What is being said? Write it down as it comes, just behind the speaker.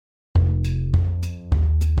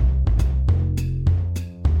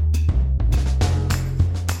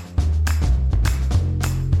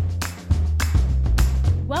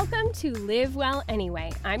to Live Well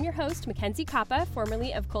Anyway. I'm your host, Mackenzie Kappa,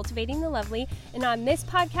 formerly of Cultivating the Lovely, and on this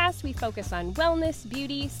podcast, we focus on wellness,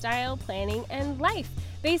 beauty, style, planning, and life.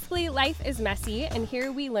 Basically, life is messy, and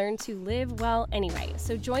here we learn to live well anyway.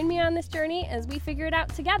 So join me on this journey as we figure it out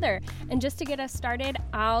together. And just to get us started,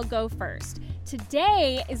 I'll go first.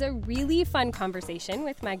 Today is a really fun conversation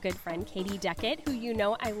with my good friend Katie Deckett, who you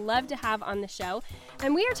know I love to have on the show.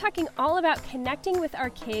 And we are talking all about connecting with our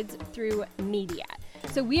kids through media.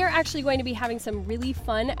 So we are actually going to be having some really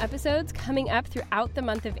fun episodes coming up throughout the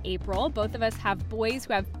month of April. Both of us have boys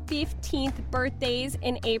who have 15th birthdays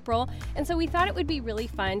in April. And so we thought it would be really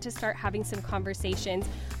fun to start having some conversations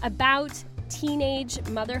about teenage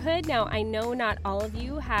motherhood. Now, I know not all of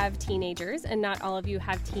you have teenagers and not all of you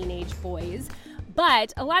have teenage boys,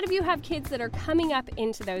 but a lot of you have kids that are coming up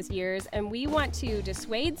into those years, and we want to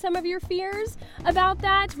dissuade some of your fears about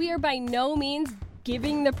that. We are by no means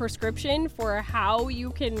giving the prescription for how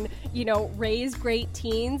you can, raise great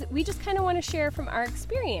teens. We just kind of want to share from our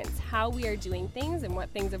experience how we are doing things and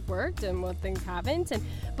what things have worked and what things haven't, and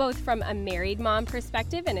both from a married mom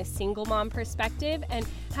perspective and a single mom perspective, and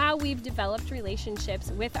how we've developed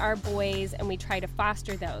relationships with our boys, and we try to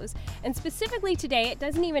foster those. And specifically today, it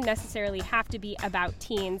doesn't even necessarily have to be about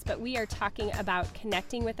teens, but we are talking about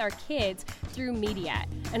connecting with our kids through media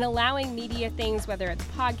and allowing media things, whether it's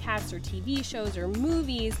podcasts or TV shows or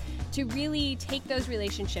movies, to really take those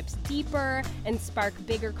relationships deeper and spark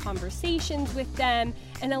bigger conversations with them,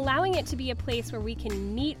 and allowing it to be a place where we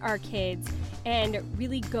can meet our kids and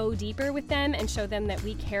really go deeper with them and show them that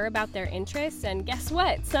we care about their interests. And guess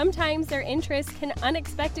what? Sometimes their interests can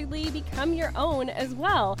unexpectedly become your own as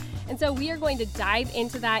well. And so we are going to dive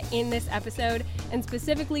into that in this episode. And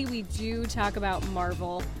specifically, we do talk about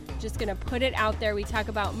Marvel. Just gonna put it out there. We talk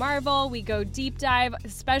about Marvel. We go deep dive,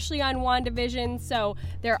 especially on WandaVision. So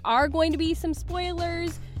there are going to be some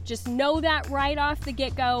spoilers. Just know that right off the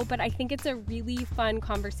get-go. But I think it's a really fun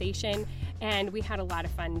conversation, and we had a lot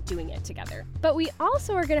of fun doing it together. But we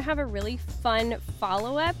also are going to have a really fun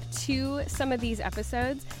follow-up to some of these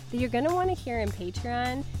episodes that you're going to want to hear in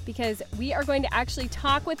Patreon, because we are going to actually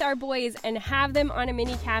talk with our boys and have them on a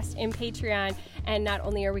mini cast in Patreon. And not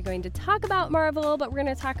only are we going to talk about Marvel, but we're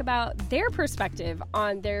going to talk about their perspective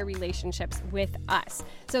on their relationships with us.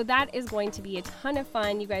 So that is going to be a ton of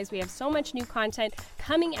fun. You guys, we have so much new content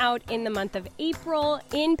coming out in the month of April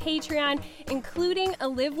in Patreon, including a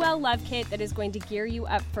Live Well Love Kit that is going to gear you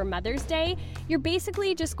up for Mother's Day. You're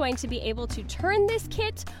basically just going to be able to turn this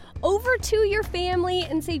kit over to your family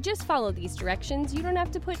and say, just follow these directions. You don't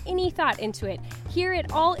have to put any thought into it. Here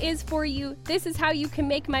it all is for you. This is how you can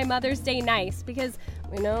make my Mother's Day nice, because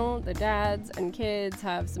we know the dads and kids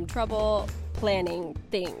have some trouble planning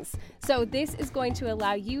things. So this is going to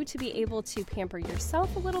allow you to be able to pamper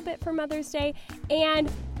yourself a little bit for Mother's Day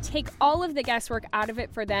and take all of the guesswork out of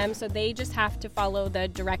it for them, so they just have to follow the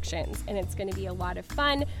directions. And it's going to be a lot of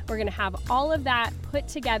fun. We're going to have all of that put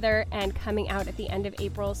together and coming out at the end of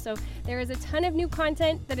April. So there is a ton of new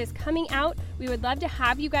content that is coming out. We would love to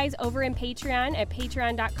have you guys over in Patreon at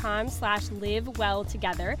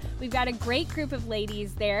patreon.com/livewelltogether. We've got a great group of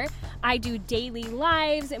ladies there. I do daily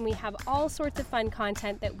lives, and we have all sorts of fun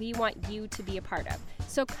content that we want you to be a part of.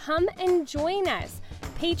 So come and join us.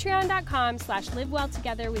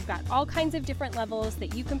 Patreon.com/livewelltogether. We've got all kinds of different levels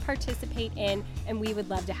that you can participate in, and we would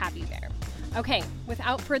love to have you there. Okay,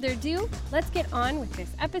 without further ado, let's get on with this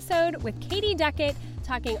episode with Katie Deckett,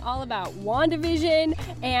 talking all about WandaVision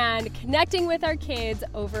and connecting with our kids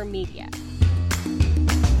over media.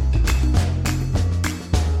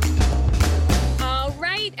 All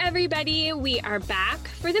right, everybody, we are back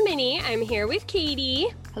for the mini. I'm here with Katie.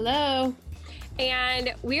 Hello.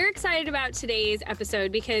 And we're excited about today's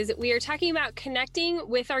episode because we are talking about connecting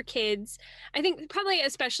with our kids, I think probably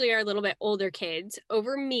especially our little bit older kids,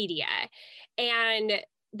 over media. And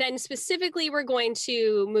then specifically, we're going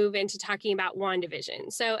to move into talking about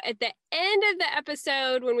WandaVision. So at the end of the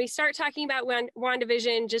episode, when we start talking about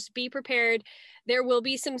WandaVision, just be prepared. There will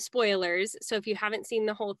be some spoilers. So if you haven't seen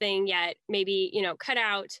the whole thing yet, maybe, cut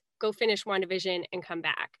out, go finish WandaVision and come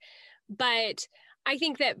back. But I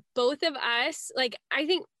think that both of us, I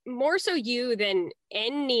think more so you than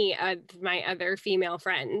any of my other female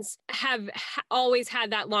friends, have always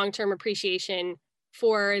had that long-term appreciation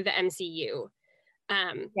for the MCU.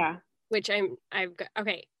 Which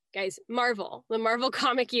okay, guys, Marvel, the Marvel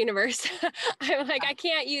comic universe. I'm like, I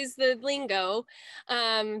can't use the lingo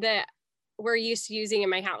that we're used to using in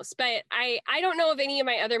my house, but I don't know of any of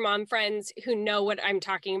my other mom friends who know what I'm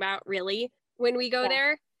talking about really when we go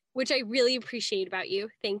there. which I really appreciate about you.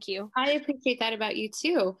 Thank you. I appreciate that about you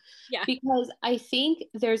too, Yeah. because I think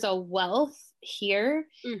there's a wealth here,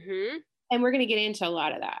 Mm-hmm. and we're going to get into a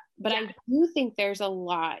lot of that, but I do think there's a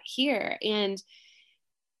lot here. And,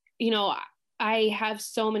 you know, I have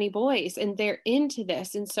so many boys and they're into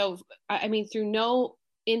this. And so, I mean, through no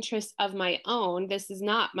interest of my own, this is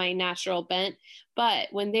not my natural bent, but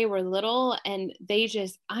when they were little and they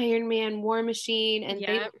just Iron Man, War Machine, and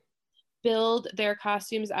they build their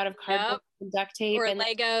costumes out of cardboard and duct tape or and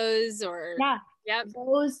Legos or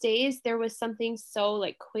those days there was something so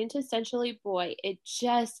like quintessentially boy. It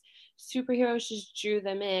just superheroes just drew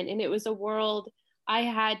them in, and it was a world I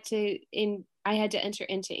had to enter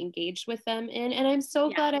into, engage with them in, and I'm so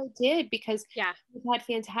glad I did, because we've had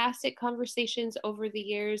fantastic conversations over the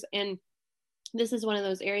years, and this is one of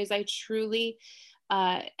those areas I truly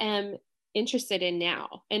am interested in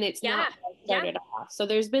now, and it's not how I started off. So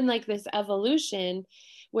there's been like this evolution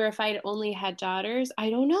where if I'd only had daughters, I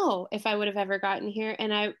don't know if I would have ever gotten here,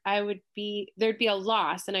 and there'd be a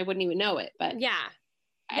loss and I wouldn't even know it. But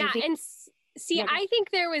I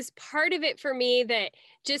think there was part of it for me that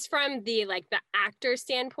just from the actor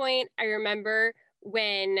standpoint, I remember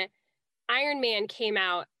when Iron Man came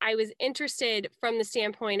out, I was interested from the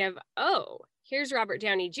standpoint of, oh, here's Robert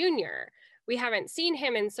Downey Jr. We haven't seen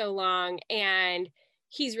him in so long, and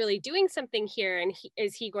he's really doing something here. And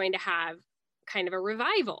is he going to have kind of a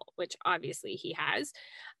revival, which obviously he has.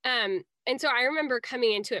 And so I remember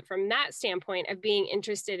coming into it from that standpoint of being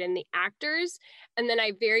interested in the actors. And then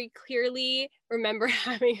I very clearly remember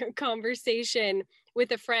having a conversation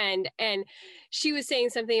with a friend, and she was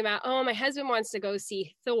saying something about, oh, my husband wants to go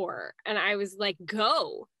see Thor. And I was like,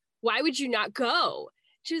 go. Why would you not go?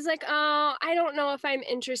 She was like, oh, I don't know if I'm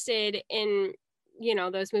interested in,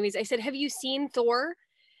 those movies. I said, have you seen Thor?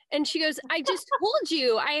 And she goes, I just told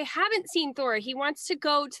you I haven't seen Thor. He wants to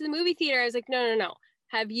go to the movie theater. I was like, no.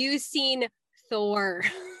 Have you seen Thor?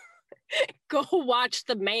 Go watch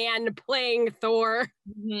the man playing Thor.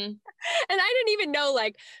 Mm-hmm. And I didn't even know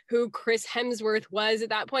who Chris Hemsworth was at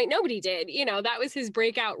that point. Nobody did. That was his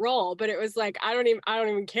breakout role. But it was like, I don't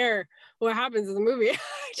even care what happens in the movie. I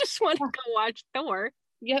just want to go watch Thor.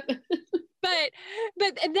 Yep. But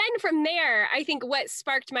then from there, I think what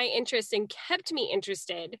sparked my interest and kept me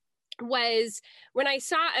interested was when I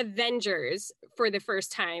saw Avengers for the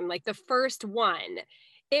first time, the first one.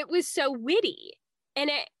 It was so witty, and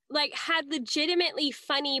it had legitimately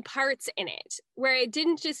funny parts in it, where it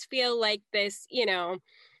didn't just feel like this,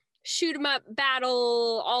 shoot 'em up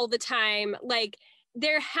battle all the time.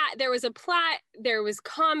 There was a plot, there was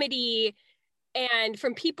comedy, and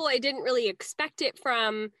from people I didn't really expect it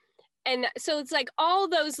from. And so it's all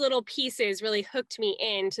those little pieces really hooked me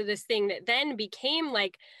into this thing that then became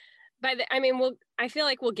I feel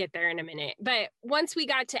like we'll get there in a minute, but once we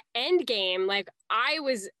got to Endgame, I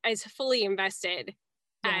was as fully invested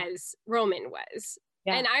as Roman was.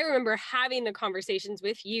 Yeah. And I remember having the conversations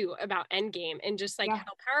with you about Endgame and just how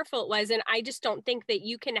powerful it was. And I just don't think that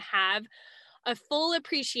you can have a full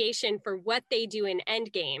appreciation for what they do in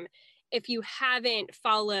Endgame if you haven't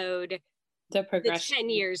followed the progression 10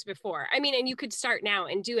 years before. I mean, and you could start now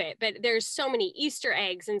and do it, but there's so many Easter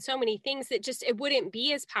eggs and so many things that just, it wouldn't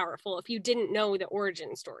be as powerful if you didn't know the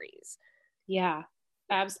origin stories. Yeah,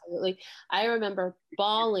 absolutely. I remember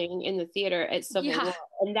bawling in the theater at Civil War,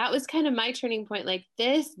 and that was kind of my turning point.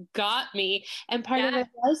 This got me, and part of it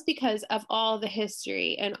was because of all the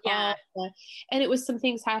history and and it was some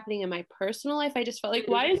things happening in my personal life. I just felt like,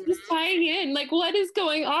 why is this tying in? What is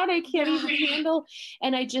going on? I can't even handle.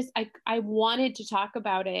 And I wanted to talk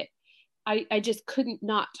about it. I just couldn't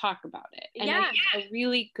not talk about it. And I think a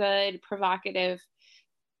really good provocative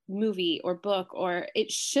movie or book, or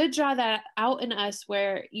it should draw that out in us,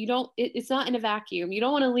 where it's not in a vacuum. You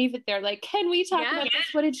don't want to leave it there. Can we talk about this?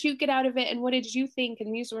 What did you get out of it? And what did you think?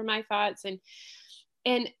 And these were my thoughts.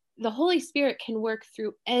 And the Holy Spirit can work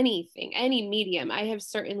through anything, any medium. I have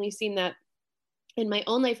certainly seen that in my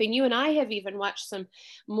own life. And you and I have even watched some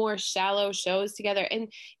more shallow shows together.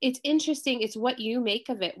 And it's interesting. It's what you make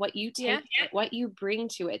of it, what you take, what you bring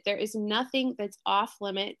to it. There is nothing that's off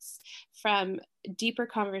limits from deeper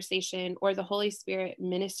conversation or the Holy Spirit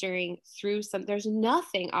ministering through there's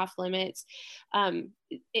nothing off limits.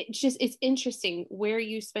 It's interesting where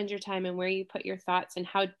you spend your time and where you put your thoughts and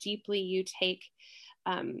how deeply you take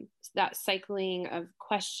that cycling of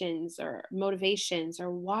questions or motivations or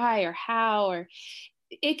why or how, or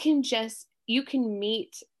you can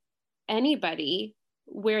meet anybody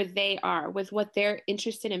where they are with what they're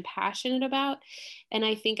interested and passionate about. And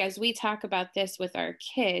I think as we talk about this with our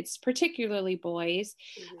kids, particularly boys,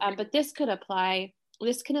 but this could apply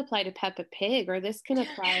this can apply to Peppa Pig, or this can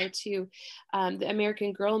apply to the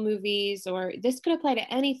American Girl movies, or this could apply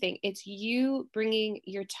to anything. It's you bringing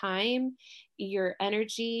your time, your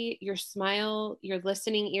energy, your smile, your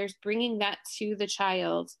listening ears, bringing that to the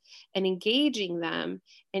child and engaging them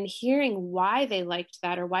and hearing why they liked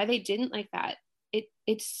that or why they didn't like that.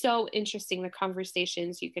 It's so interesting, the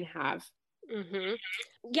conversations you can have. Mm-hmm.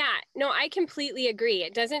 Yeah, no, I completely agree.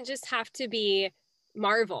 It doesn't just have to be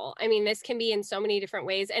Marvel. I mean, this can be in so many different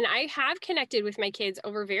ways. And I have connected with my kids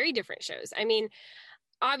over very different shows. I mean,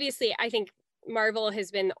 obviously, I think Marvel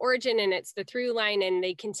has been the origin and it's the through line, and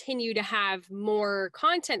they continue to have more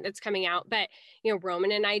content that's coming out. But, you know,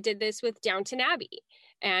 Roman and I did this with Downton Abbey,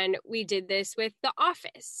 and we did this with The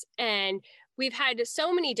Office, and we've had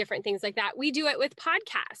so many different things like that. We do it with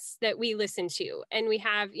podcasts that we listen to, and we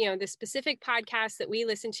have, you know, the specific podcasts that we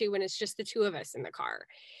listen to when it's just the two of us in the car.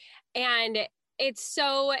 And it's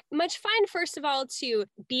so much fun, first of all, to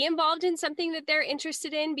be involved in something that they're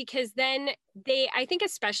interested in, because then I think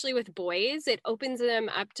especially with boys, it opens them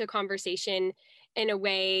up to conversation in a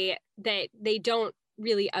way that they don't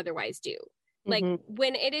really otherwise do. Like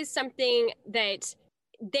when it is something that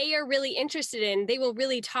they are really interested in, they will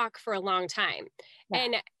really talk for a long time. Yeah.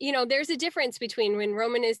 And, you know, there's a difference between when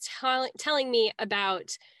Roman is telling me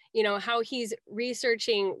about, you know, how he's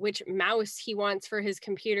researching which mouse he wants for his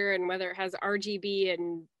computer and whether it has RGB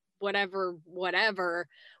and whatever,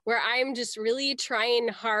 where I'm just really trying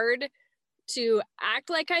hard to act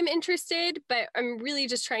like I'm interested, but I'm really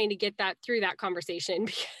just trying to get that through that conversation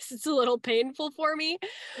because it's a little painful for me,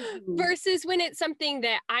 versus when it's something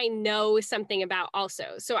that I know something about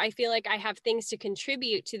also. So I feel like I have things to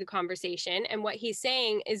contribute to the conversation, and what he's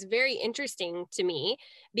saying is very interesting to me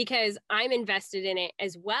because I'm invested in it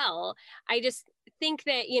as well. I just think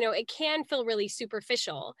that, you know, it can feel really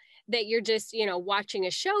superficial that you're just, you know, watching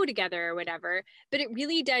a show together or whatever, but it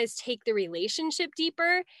really does take the relationship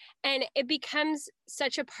deeper, and it becomes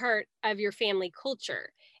such a part of your family culture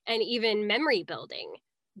and even memory building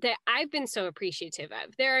that I've been so appreciative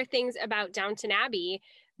of. There are things about Downton Abbey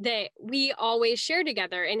that we always share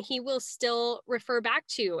together, and he will still refer back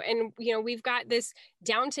to. And, you know, we've got this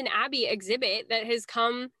Downton Abbey exhibit that has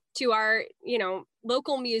come to our, you know,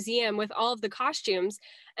 local museum with all of the costumes.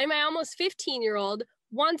 And my almost 15-year-old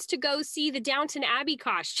wants to go see the Downton Abbey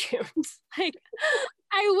costumes. Like,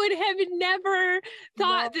 I would have never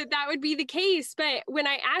thought that would be the case. But when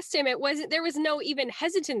I asked him, there was no even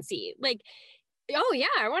hesitancy. Like, oh yeah,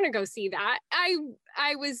 I want to go see that.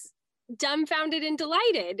 I was dumbfounded and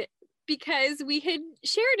delighted because we had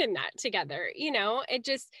shared in that together. You know, it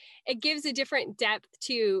gives a different depth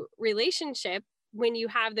to relationship when you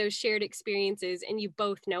have those shared experiences and you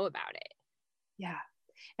both know about it. Yeah.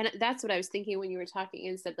 And that's what I was thinking when you were talking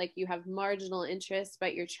and said, like, you have marginal interest,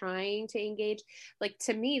 but you're trying to engage. Like,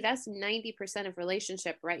 to me, that's 90% of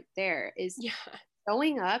relationship right there, is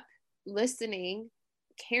showing up, listening,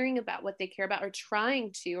 caring about what they care about, or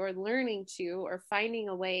trying to, or learning to, or finding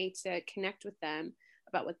a way to connect with them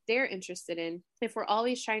about what they're interested in. If we're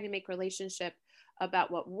always trying to make relationship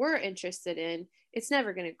about what we're interested in, it's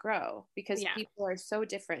never going to grow because people are so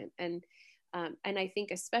different. And I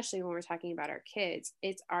think especially when we're talking about our kids,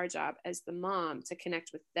 it's our job as the mom to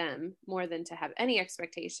connect with them more than to have any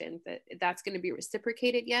expectation that that's going to be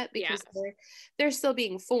reciprocated yet, because they're still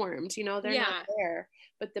being formed, you know, they're not there.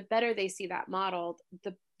 But the better they see that modeled,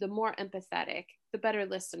 the more empathetic, the better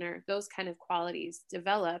listener, those kind of qualities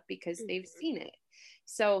develop because they've seen it.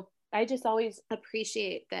 So I just always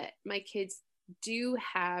appreciate that my kids do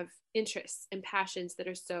have interests and passions that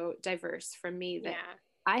are so diverse from me that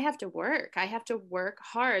I have to work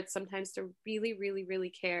hard sometimes to really, really, really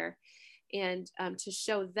care, and to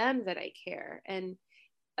show them that I care. And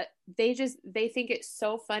they think it's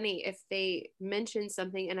so funny if they mention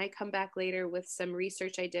something and I come back later with some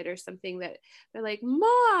research I did or something that they're like,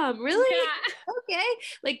 Mom, really? Yeah. Okay.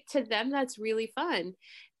 Like, to them, that's really fun.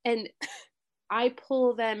 And I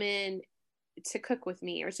pull them in to cook with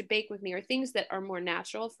me or to bake with me, or things that are more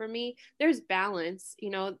natural for me. There's balance,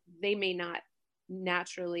 you know, they may not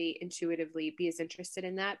naturally, intuitively be as interested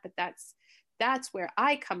in that, but that's where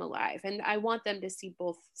I come alive, and I want them to see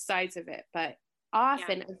both sides of it. But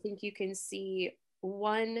often I think you can see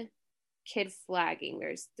one kid flagging.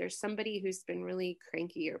 There's somebody who's been really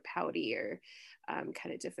cranky or pouty or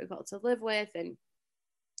kind of difficult to live with, and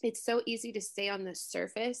it's so easy to stay on the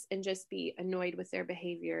surface and just be annoyed with their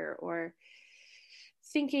behavior or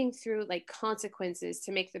thinking through like consequences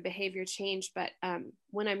to make the behavior change. But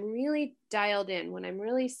when I'm really dialed in, when I'm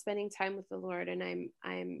really spending time with the Lord, and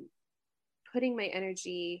I'm putting my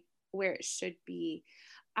energy where it should be,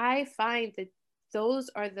 I find that those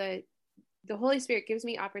are the the Holy Spirit gives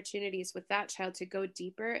me opportunities with that child to go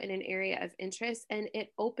deeper in an area of interest, and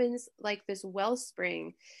it opens like this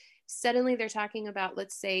wellspring. Suddenly they're talking about,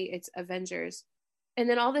 let's say it's Avengers, and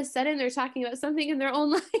then all of a sudden they're talking about something in their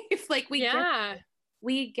own life. Like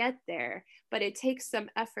we get there, but it takes some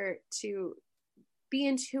effort to be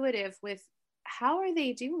intuitive with how are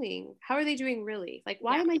they doing? How are they doing really? Like,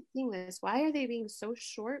 why am I seeing this? Why are they being so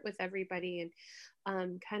short with everybody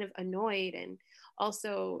and kind of annoyed and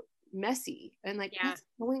also messy and like what's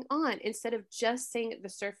going on, instead of just saying the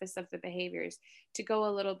surface of the behaviors, to go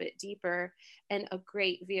a little bit deeper. And a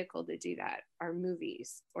great vehicle to do that are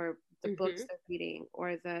movies or the books they're reading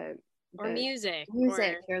or the music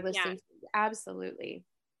they're listening to. Absolutely.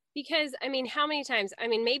 Because I mean, how many times, I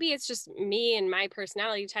mean, maybe it's just me and my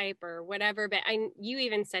personality type or whatever, but you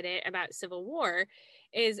even said it about Civil War,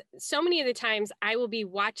 is so many of the times I will be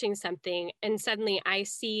watching something and suddenly I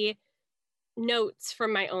see notes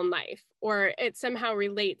from my own life, or it somehow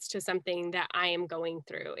relates to something that I am going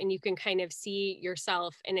through, and you can kind of see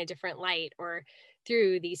yourself in a different light or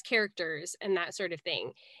through these characters and that sort of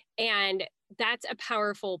thing. And that's a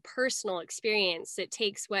powerful personal experience that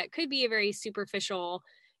takes what could be a very superficial,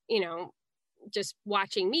 just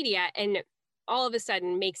watching media, and all of a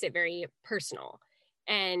sudden makes it very personal.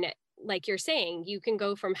 And like you're saying, you can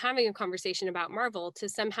go from having a conversation about Marvel to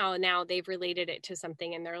somehow now they've related it to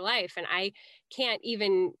something in their life. And I can't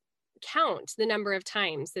even count the number of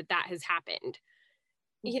times that has happened,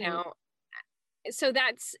 so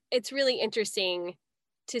it's really interesting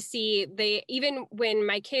to see. Even when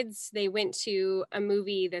my kids, they went to a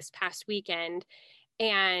movie this past weekend,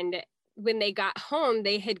 and when they got home,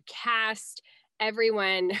 they had cast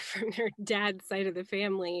everyone from their dad's side of the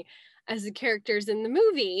family as the characters in the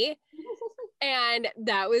movie. And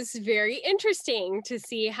that was very interesting to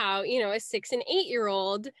see how, a 6 and 8 year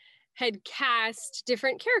old had cast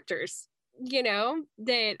different characters,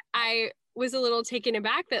 that I was a little taken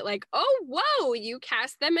aback that like, oh, whoa, you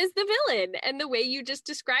cast them as the villain. And the way you just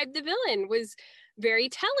described the villain was very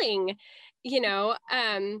telling,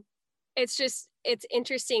 it's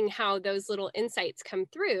interesting how those little insights come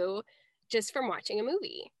through just from watching a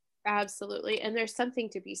movie. Absolutely. And there's something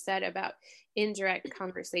to be said about indirect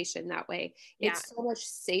conversation that way. It's so much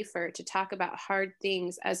safer to talk about hard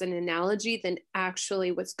things as an analogy than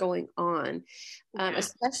actually what's going on,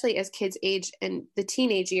 especially as kids age, and the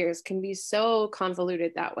teenage years can be so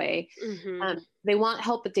convoluted that way. They want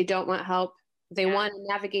help, but they don't want help. They want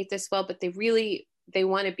to navigate this well, but they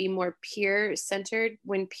want to be more peer centered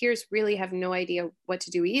when peers really have no idea what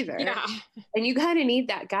to do either. And you kind of need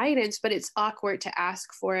that guidance, but it's awkward to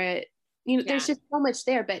ask for it. There's just so much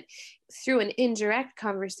there, but through an indirect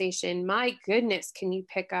conversation, my goodness, can you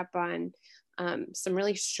pick up on some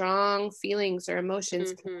really strong feelings or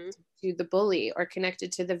emotions connected to the bully, or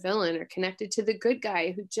connected to the villain, or connected to the good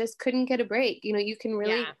guy who just couldn't get a break. You can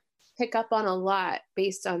really pick up on a lot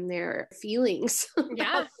based on their feelings.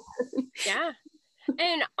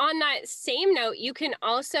 And on that same note, you can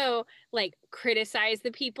also like criticize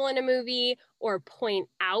the people in a movie or point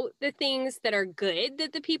out the things that are good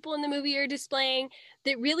that the people in the movie are displaying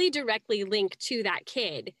that really directly link to that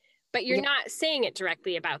kid. But you're not saying it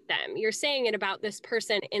directly about them. You're saying it about this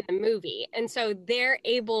person in the movie. And so they're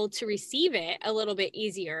able to receive it a little bit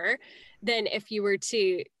easier than if you were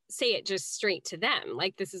to say it just straight to them,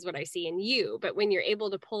 like, this is what I see in you. But when you're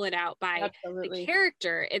able to pull it out by the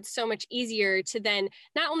character, it's so much easier to then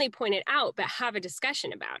not only point it out, but have a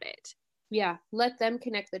discussion about it. Yeah. Let them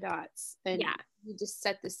connect the dots, and you just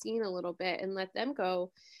set the scene a little bit and let them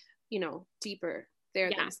go, deeper there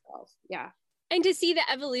themselves. Yeah. And to see the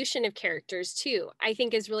evolution of characters too, I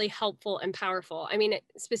think is really helpful and powerful. I mean,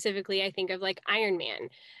 specifically, I think of like Iron Man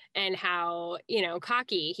and how,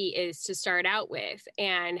 cocky he is to start out with,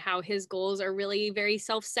 and how his goals are really very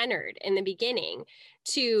self-centered in the beginning,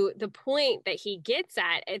 to the point that he gets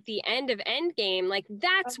at the end of Endgame. Like,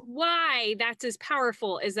 that's why that's as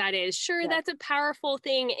powerful as that is. Sure, that's a powerful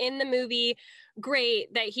thing in the movie.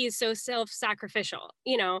 Great that he's so self-sacrificial,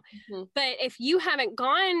 but if you haven't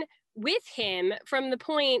gone with him from the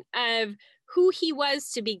point of who he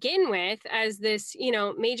was to begin with as this,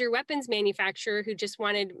 major weapons manufacturer who just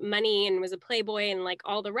wanted money and was a playboy and like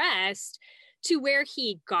all the rest, to where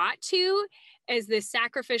he got to as this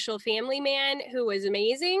sacrificial family man who was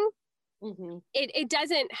amazing, it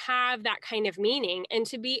doesn't have that kind of meaning. And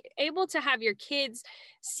to be able to have your kids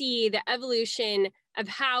see the evolution of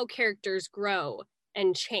how characters grow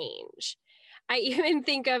and change. I even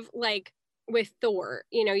think of like with Thor,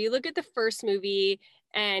 you look at the first movie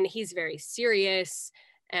and he's very serious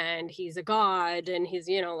and he's a god and he's,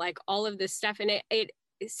 like all of this stuff. And it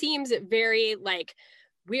seems very like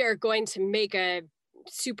we are going to make a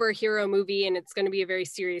superhero movie and it's going to be a very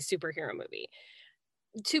serious superhero movie,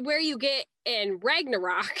 to where you get in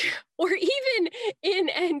Ragnarok or even in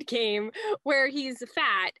Endgame where he's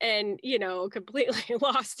fat and, you know, completely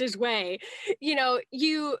lost his way. You know,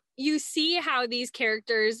 you see how these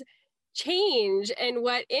characters change and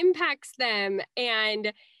what impacts them,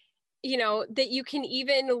 and you know, that you can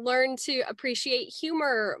even learn to appreciate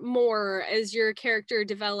humor more as your character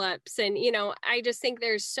develops. And, you know, I just think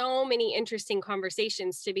there's so many interesting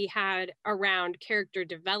conversations to be had around character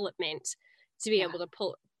development to be able to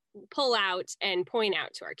pull out and point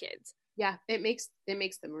out to our kids. Yeah, it makes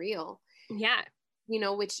them real. Yeah. You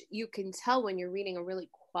know, which you can tell when you're reading a really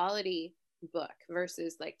quality book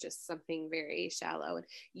versus like just something very shallow, and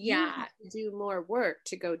you have to do more work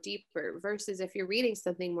to go deeper, versus if you're reading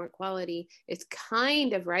something more quality, it's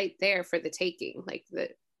kind of right there for the taking. Like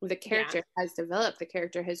the character has developed, the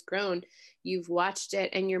character has grown, you've watched it,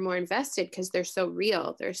 and you're more invested because they're so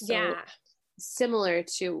real, they're so similar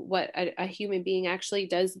to what a human being actually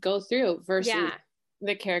does go through, versus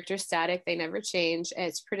the character static, they never change,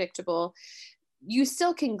 it's predictable. You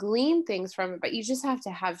still can glean things from it, but you just have to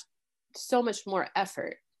have so much more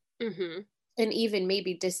effort. And even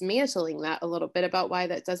maybe dismantling that a little bit about why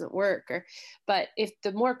that doesn't work. But if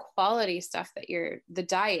the more quality stuff that the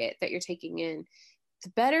diet that you're taking in, the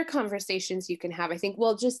better conversations you can have, I think,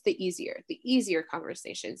 well, just the easier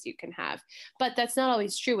conversations you can have. But that's not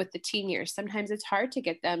always true with the teen years. Sometimes it's hard to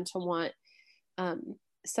get them to want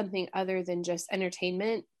something other than just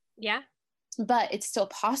entertainment. Yeah. But it's still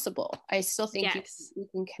possible. I still think you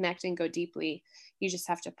can connect and go deeply. You just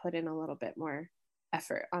have to put in a little bit more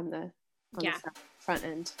effort on the front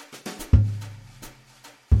end.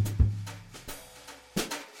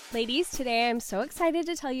 Ladies, today I'm so excited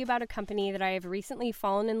to tell you about a company that I have recently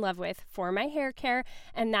fallen in love with for my hair care,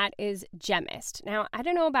 and that is Gemist. Now, I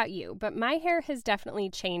don't know about you, but my hair has definitely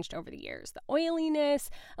changed over the years. The oiliness,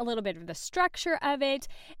 a little bit of the structure of it,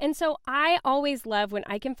 and so I always love when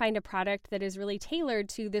I can find a product that is really tailored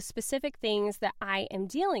to the specific things that I am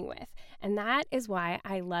dealing with, and that is why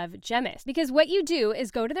I love Gemist. Because what you do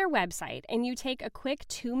is go to their website and you take a quick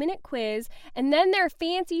 2-minute quiz, and then their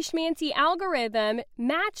fancy schmancy algorithm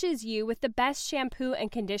matches you with the best shampoo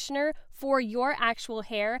and conditioner for your actual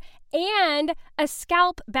hair and a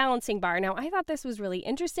scalp balancing bar. Now, I thought this was really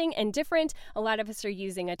interesting and different. A lot of us are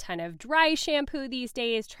using a ton of dry shampoo these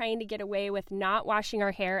days, trying to get away with not washing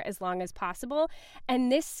our hair as long as possible.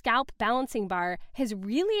 And this scalp balancing bar has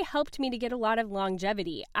really helped me to get a lot of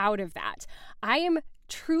longevity out of that. I am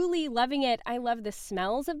truly loving it. I love the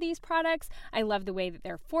smells of these products. I love the way that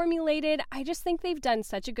they're formulated. I just think they've done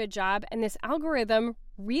such a good job, and this algorithm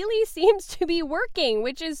really seems to be working,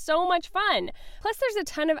 which is so much fun. Plus, there's a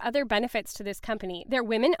ton of other benefits to this company. They're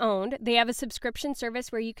women-owned. They have a subscription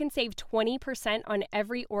service where you can save 20% on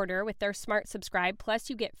every order with their Smart Subscribe, plus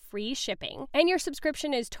you get free shipping. And your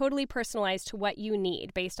subscription is totally personalized to what you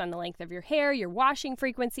need based on the length of your hair, your washing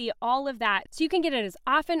frequency, all of that. So you can get it as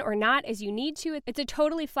often or not as you need to. It's a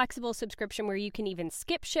totally flexible subscription where you can even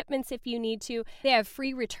skip shipments if you need to. They have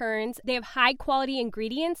free returns. They have high-quality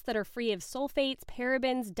ingredients that are free of sulfates,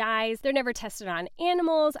 parabens, dyes. They're never tested on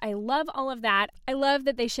animals. I love all of that. I love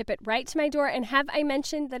that they ship it right to my door. And have I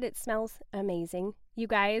mentioned that it smells amazing? You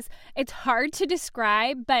guys, it's hard to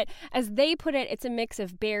describe, but as they put it, it's a mix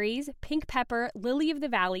of berries, pink pepper, lily of the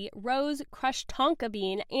valley, rose, crushed tonka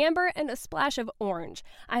bean, amber, and a splash of orange.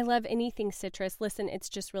 I love anything citrus. Listen, it's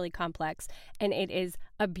just really complex, and it is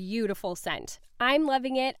a beautiful scent. I'm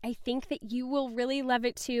loving it. I think that you will really love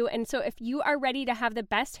it too. And so if you are ready to have the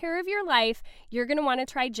best hair of your life, you're going to want to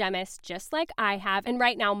try Gemist just like I have. And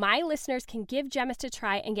right now, my listeners can give Gemist a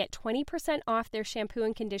try and get 20% off their shampoo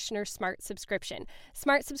and conditioner Smart subscription.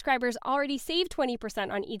 Smart subscribers already save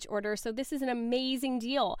 20% on each order, so this is an amazing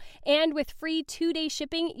deal. And with free 2-day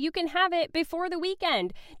shipping, you can have it before the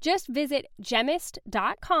weekend. Just visit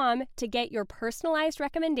Gemist.com to get your personalized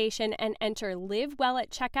recommendation and enter Live Well at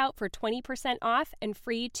checkout for 20% off and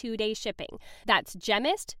free 2-day shipping. That's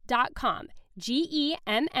Gemist.com.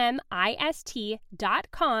 Gemist.com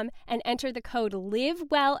and enter the code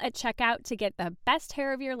LIVEWELL at checkout to get the best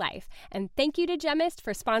hair of your life. And thank you to Gemist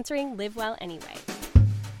for sponsoring Live Well Anyway.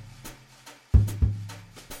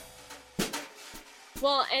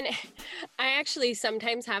 Well, and I actually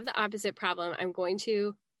sometimes have the opposite problem. I'm going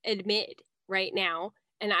to admit right now,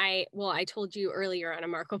 and I told you earlier on a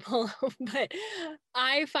Marco Polo, but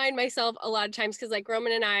I find myself a lot of times, because like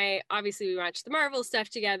Roman and I, obviously we watch the Marvel stuff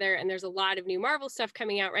together, and there's a lot of new Marvel stuff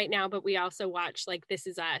coming out right now, but we also watch like This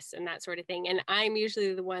Is Us and that sort of thing. And I'm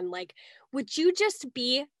usually the one like, would you just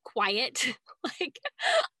be quiet? Like,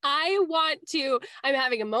 I'm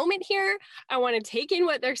having a moment here. I want to take in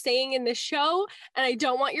what they're saying in the show, and I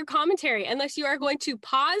don't want your commentary unless you are going to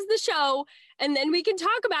pause the show and then we can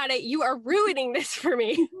talk about it. You are ruining this for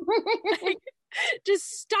me. Like,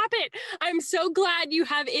 just stop it. I'm so glad you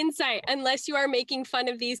have insight, unless you are making fun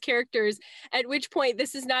of these characters, at which point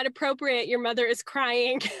this is not appropriate. Your mother is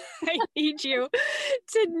crying. I need you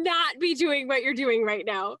to not be doing what you're doing right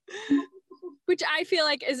now, which I feel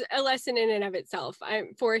like is a lesson in and of itself.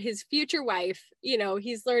 For his future wife,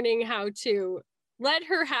 he's learning how to let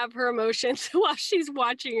her have her emotions while she's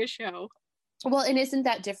watching a show. Well, and isn't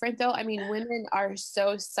that different though? I mean, women are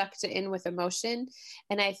so sucked in with emotion,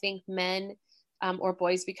 and I think men, or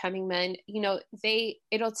boys becoming men,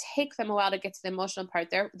 it'll take them a while to get to the emotional part.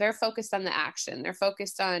 They're focused on the action. They're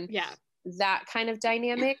focused on that kind of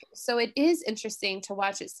dynamic. So it is interesting to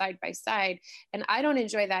watch it side by side. And I don't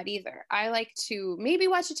enjoy that either. I like to maybe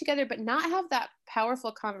watch it together, but not have that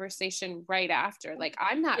powerful conversation right after. Like,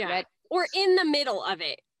 I'm not ready. Or in the middle of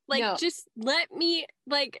it. Like, No. Just let me,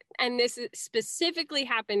 and this specifically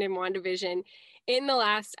happened in WandaVision in the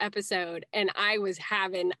last episode, and I was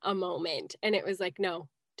having a moment, and it was like, no,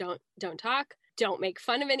 don't talk. Don't make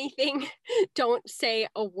fun of anything. Don't say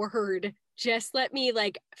a word. Just let me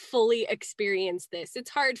fully experience this. It's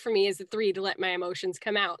hard for me as a 3 to let my emotions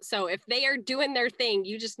come out. So if they are doing their thing,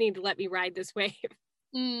 you just need to let me ride this wave.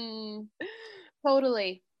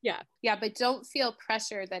 Totally. Yeah. Yeah. But don't feel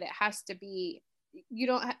pressure that it has to be,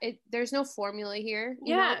 there's no formula here.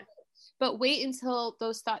 You know? But wait until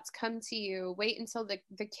those thoughts come to you. Wait until the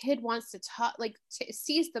kid wants to talk,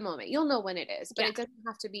 seize the moment. You'll know when it is, but it doesn't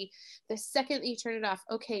have to be the second that you turn it off.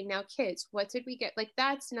 Okay, now kids, what did we get?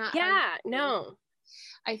 That's not. No.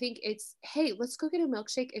 I think it's, hey, let's go get a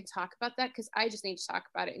milkshake and talk about that, because I just need to talk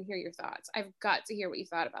about it and hear your thoughts. I've got to hear what you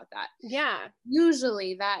thought about that. Yeah.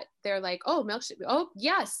 Usually that they're like, oh, milkshake. Oh,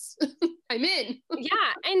 yes, I'm in.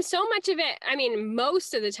 Yeah. And so much of it, I mean,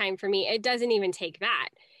 most of the time for me, it doesn't even take that.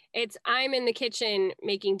 It's I'm in the kitchen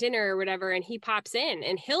making dinner or whatever, and he pops in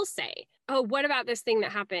and he'll say, oh, what about this thing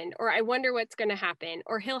that happened? Or I wonder what's going to happen.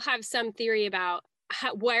 Or he'll have some theory about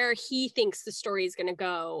where he thinks the story is going to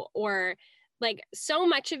go. Or so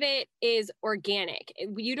much of it is organic.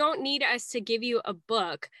 You don't need us to give you a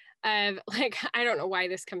book of I don't know why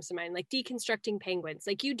this comes to mind, deconstructing penguins.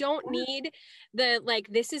 You don't need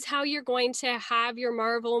this is how you're going to have your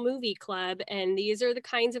Marvel movie club, and these are the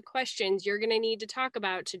kinds of questions you're going to need to talk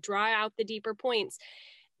about to draw out the deeper points.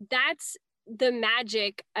 That's the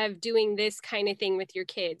magic of doing this kind of thing with your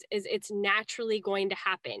kids, is it's naturally going to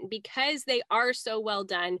happen because they are so well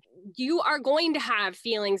done. You are going to have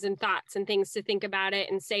feelings and thoughts and things to think about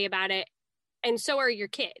it and say about it. And so are your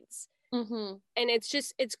kids. Mm-hmm. And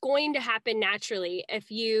it's going to happen naturally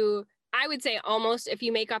I would say almost if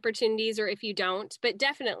you make opportunities, or if you don't, but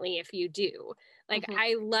definitely if you do.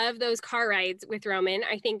 I love those car rides with Roman.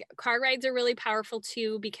 I think car rides are really powerful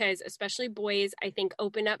too, because especially boys, I think,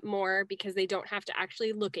 open up more because they don't have to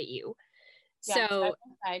actually look at you. Yeah, so,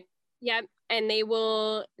 yeah, and they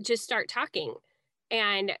will just start talking.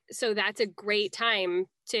 And so that's a great time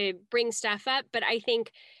to bring stuff up. But I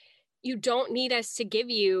think you don't need us to give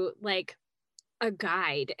you a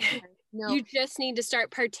guide. No. You just need to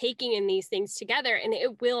start partaking in these things together, and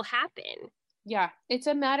it will happen. Yeah, it's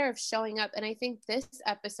a matter of showing up. And I think this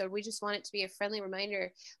episode, we just want it to be a friendly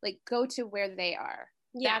reminder, go to where they are.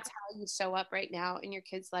 Yeah. That's how you show up right now in your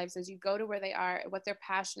kids' lives, as you go to where they are, what they're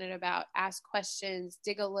passionate about, ask questions,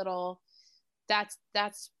 dig a little. That's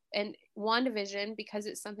and WandaVision, because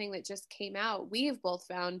it's something that just came out, we have both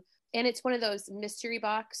found, and it's one of those mystery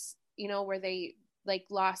box, where they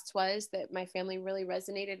Lost was, that my family really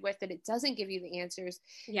resonated with, that it doesn't give you the answers.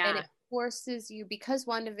 Yeah. And it forces you, because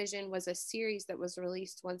WandaVision was a series that was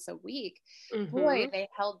released once a week. Mm-hmm. Boy, they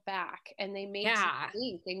held back, and they made you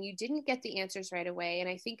think, and you didn't get the answers right away. And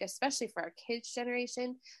I think especially for our kids'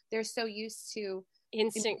 generation, they're so used to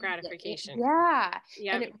instant gratification. Yeah.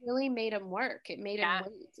 Yep. And it really made them work. It made them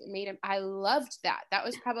wait. It made them, I loved that. That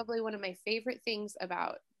was probably one of my favorite things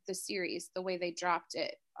about the series, the way they dropped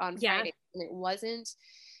it on Friday. And it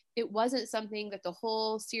wasn't something that the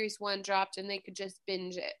whole series 1 dropped and they could just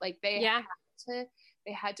binge it.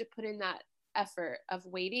 They had to put in that effort of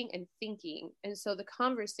waiting and thinking. And so the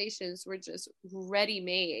conversations were just ready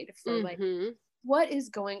made for what is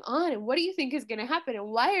going on, and what do you think is going to happen, and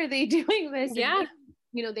why are they doing this? Yeah.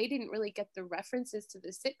 And they didn't really get the references to the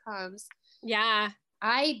sitcoms. Yeah.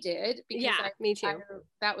 I did, because me too.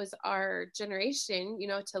 that was our generation, you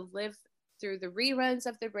know, to live through the reruns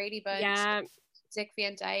of the Brady Bunch, Dick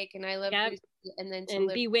Van Dyke, and I Love Lucy, and then to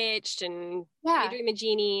live Bewitched and Daydream of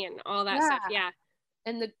Jeannie and all that stuff. Yeah.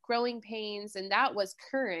 And the Growing Pains, and that was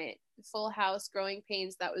current. Full House, Growing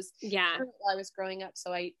Pains, that was current while I was growing up.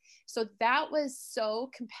 So that was so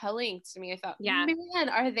compelling to me. I thought, man,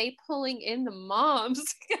 are they pulling in the moms?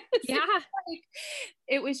 That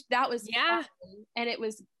was fun. And it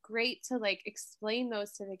was great to like explain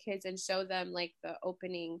those to the kids and show them like the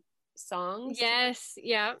opening songs. Yes.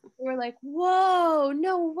 Yeah. They were like, whoa,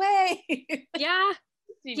 no way. Yeah.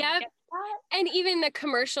 Yep. And even the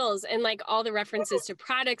commercials and like all the references to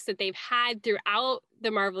products that they've had throughout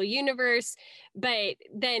the Marvel universe, but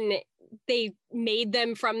then they made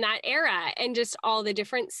them from that era, and just all the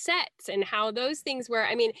different sets and how those things were.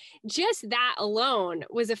 I mean, just that alone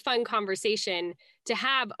was a fun conversation to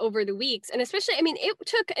have over the weeks. And especially, I mean, it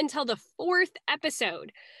took until the 4th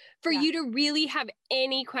episode for you to really have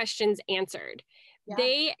any questions answered.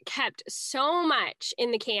 They kept so much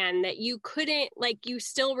in the can that you couldn't, like, you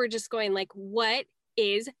still were just going like, what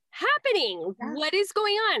is happening? What is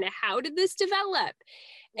going on? How did this develop?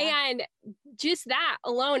 And just that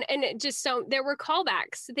alone. And it just, so there were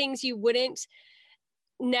callbacks, things you wouldn't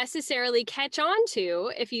necessarily catch on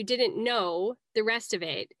to if you didn't know the rest of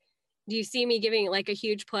it. Do you see me giving like a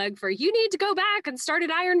huge plug for, you need to go back and start at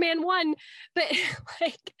Iron Man 1? But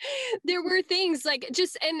like, there were things like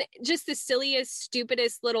just the silliest,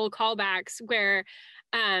 stupidest little callbacks where,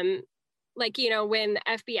 like, you know, when the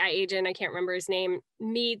FBI agent, I can't remember his name,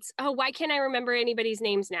 meets, why can't I remember anybody's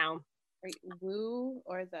names now? Right, Wu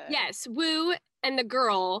or the... Yes, Wu and the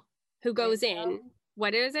girl who goes in.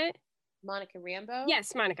 What is it? Monica Rambeau?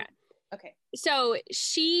 Yes, Monica. Okay. So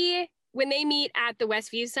when they meet at the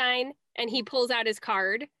Westview sign and he pulls out his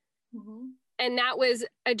card, and that was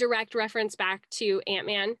a direct reference back to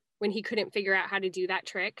Ant-Man when he couldn't figure out how to do that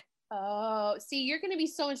trick. Oh, see, you're going to be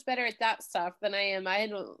so much better at that stuff than I am. I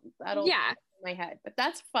don't in my head, but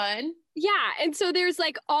that's fun. Yeah. And so there's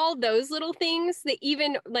like all those little things that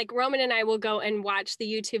even like Roman and I will go and watch the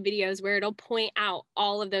YouTube videos where it'll point out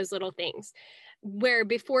all of those little things where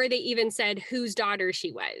before they even said whose daughter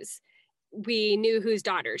she was, we knew whose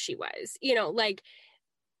daughter she was, you know, like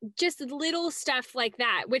just little stuff like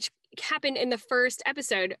that, which happened in the first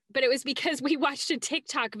episode, but it was because we watched a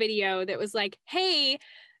TikTok video that was like, hey,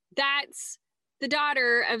 that's the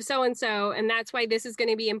daughter of so-and-so, and that's why this is going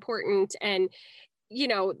to be important. And, you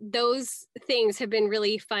know, those things have been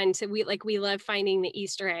really fun we love finding the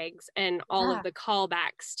Easter eggs and all of the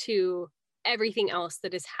callbacks to everything else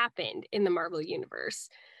that has happened in the Marvel universe.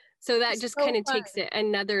 So that just kind of takes it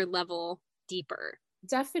another level deeper.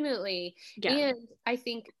 Definitely. Yeah. And I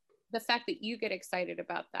think the fact that you get excited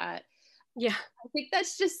about that, I think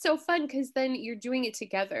that's just so fun, because then you're doing it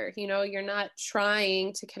together, you know, you're not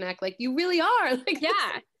trying to connect, like you really are. Like,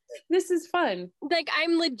 this is fun. Like,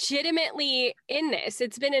 I'm legitimately in this.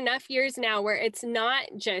 It's been enough years now where it's not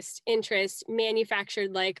just interest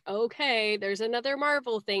manufactured, like, okay, there's another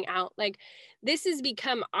Marvel thing out. Like, this has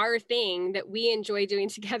become our thing that we enjoy doing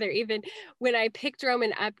together. Even when I picked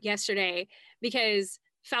Roman up yesterday, because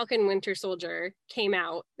Falcon Winter Soldier came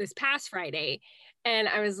out this past Friday, and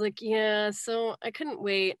I was like, so I couldn't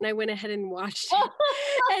wait. And I went ahead and watched it.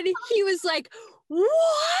 And he was like,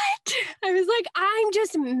 what? I was like, I'm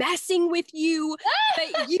just messing with you.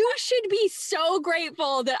 But you should be so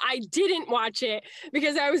grateful that I didn't watch it,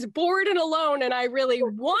 because I was bored and alone and I really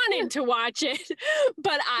wanted to watch it,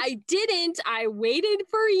 but I didn't. I waited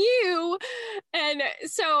for you. And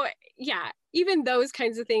so, even those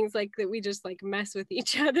kinds of things, like that we just like mess with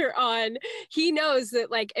each other on. He knows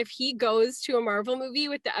that like if he goes to a Marvel movie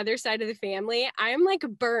with the other side of the family, I'm like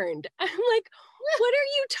burned. I'm like, what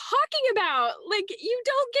are you talking about? Like, you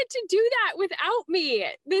don't get to do that without me.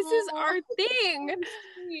 This is our thing.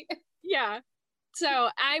 Yeah. So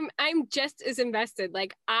I'm just as invested.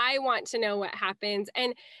 Like, I want to know what happens.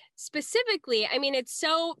 And specifically, I mean, it's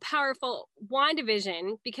so powerful,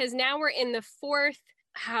 WandaVision, because now we're in the fourth,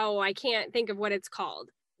 I can't think of what it's called.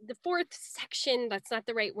 The fourth section, that's not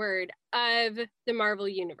the right word, of the Marvel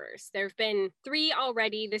universe. There have been 3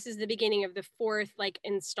 already. This is the beginning of the 4th, like,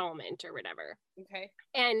 installment or whatever. Okay.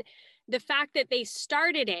 And the fact that they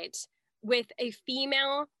started it with a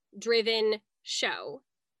female-driven show,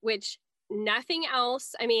 which nothing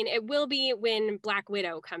else, I mean, it will be when Black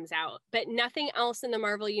Widow comes out, but nothing else in the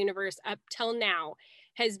Marvel universe up till now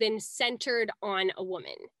has been centered on a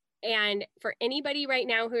woman. And for anybody right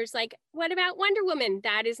now who's like, what about Wonder Woman?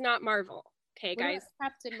 That is not Marvel. Okay, guys.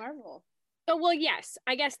 Captain Marvel. Oh, well, yes,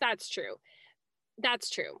 I guess that's true.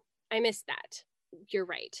 That's true. I missed that. you're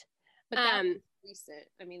right. But that was recent.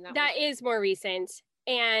 I mean, that is more recent.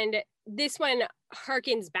 And this one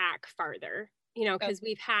harkens back farther, you know, because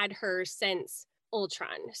we've had her since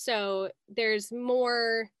Ultron. So there's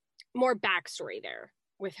more backstory there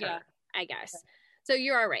with her, I guess. Okay. So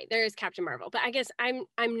you're all right. There is Captain Marvel. But I guess I'm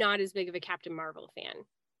not as big of a Captain Marvel fan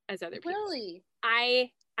as other people. Really?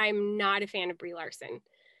 I'm not a fan of Brie Larson.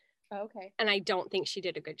 Oh, okay. And I don't think she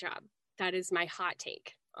did a good job. That is my hot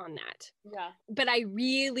take on that. Yeah. But I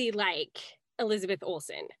really like Elizabeth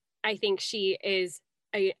Olsen. I think she is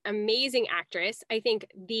an amazing actress. I think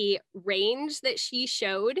the range that she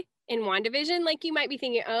showed in WandaVision, like you might be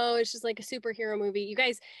thinking, oh, it's just like a superhero movie. You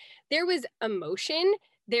guys, there was emotion.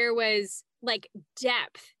 There was like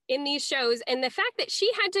depth in these shows. And the fact that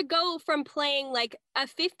she had to go from playing like a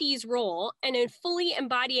 50s role and in fully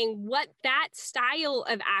embodying what that style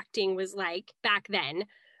of acting was like back then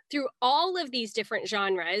through all of these different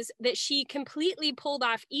genres, that she completely pulled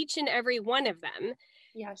off each and every one of them.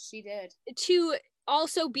 Yeah, she did. To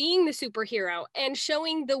also being the superhero and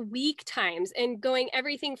showing the weak times and going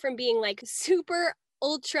everything from being like super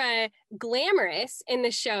ultra glamorous in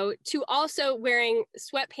the show to also wearing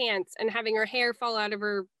sweatpants and having her hair fall out of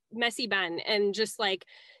her messy bun and just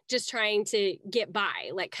trying to get by,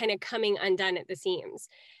 like kind of coming undone at the seams.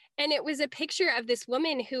 And it was a picture of this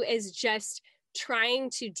woman who is just trying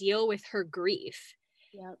to deal with her grief.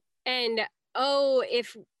 Yep. And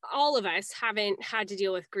if all of us haven't had to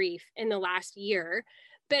deal with grief in the last year,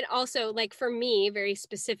 but also like for me, very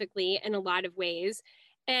specifically in a lot of ways.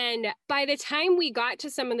 And by the time we got to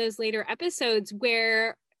some of those later episodes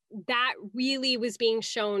where that really was being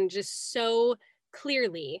shown just so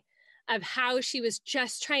clearly of how she was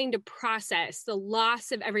just trying to process the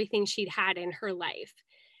loss of everything she'd had in her life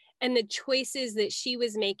and the choices that she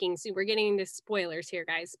was making. So we're getting into spoilers here,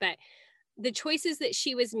 guys, but the choices that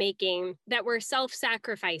she was making that were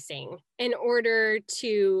self-sacrificing in order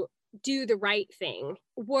to do the right thing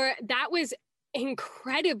that was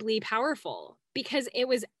incredibly powerful because it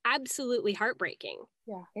was absolutely heartbreaking.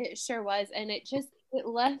 Yeah, it sure was. And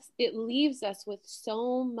it leaves us with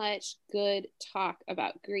so much good talk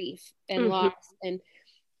about grief and loss and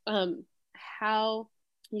how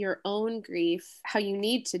your own grief, how you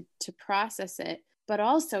need to process it. But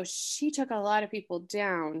also she took a lot of people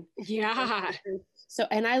down. Yeah. So,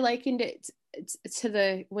 and I likened it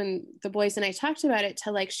to when the boys and I talked about it,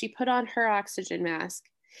 to like, she put on her oxygen mask,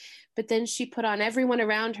 but then she put on everyone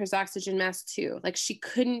around her's oxygen mask too. Like she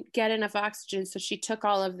couldn't get enough oxygen. So she took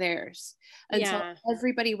all of theirs until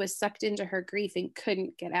everybody was sucked into her grief and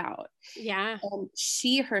couldn't get out. Yeah. And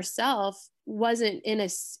she herself wasn't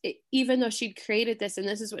even though she'd created this and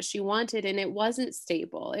this is what she wanted, and it wasn't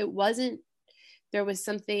stable. There was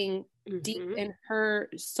something deep in her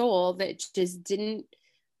soul that just didn't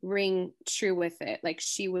ring true with it. Like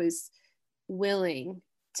she was willing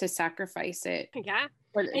to sacrifice it. Yeah.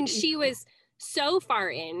 And she was so far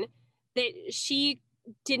in that she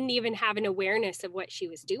didn't even have an awareness of what she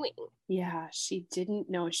was doing. Yeah, she didn't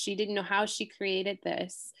know how she created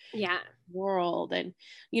this world. And,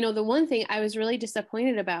 the one thing I was really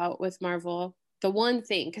disappointed about with Marvel,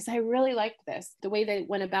 because I really liked this, the way they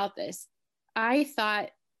went about this. I thought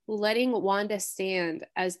letting Wanda stand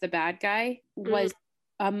as the bad guy was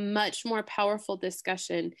a much more powerful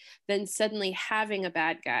discussion than suddenly having a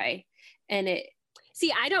bad guy. And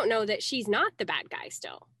see, I don't know that she's not the bad guy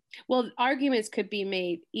still. Well, arguments could be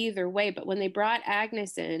made either way, but when they brought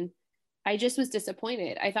Agnes in, I just was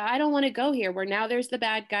disappointed. I thought, I don't want to go here where now there's the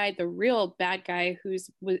bad guy, the real bad guy who's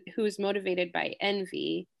motivated by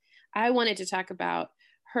envy. I wanted to talk about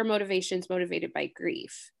her motivations motivated by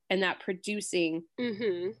grief and that producing,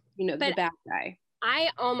 the bad guy. I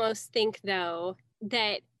almost think, though,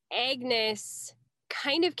 that Agnes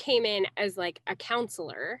kind of came in as like a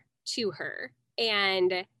counselor to her.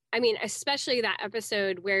 And I mean, especially that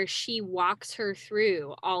episode where she walks her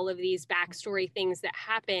through all of these backstory things that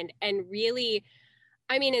happened. And really,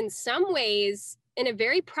 I mean, in some ways, in a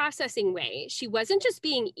very processing way, she wasn't just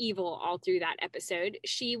being evil all through that episode.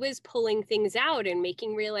 She was pulling things out and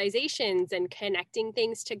making realizations and connecting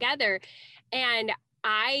things together. And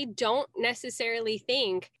I don't necessarily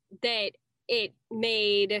think that it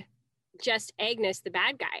made just Agnes the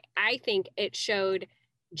bad guy. I think it showed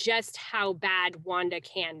just how bad Wanda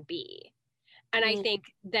can be. And I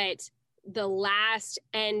think that the last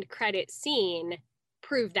end credit scene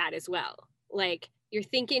proved that as well. Like, you're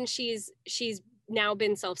thinking she's now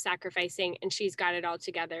been self-sacrificing and she's got it all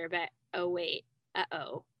together, but oh wait,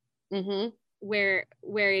 where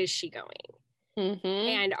is she going?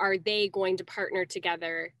 And are they going to partner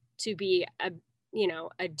together to be you know,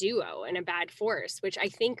 a duo and a bad force, which I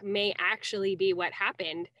think may actually be what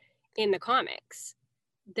happened in the comics,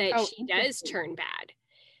 that she does turn bad.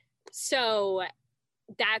 So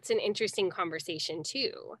that's an interesting conversation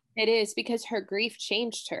too. It is, because her grief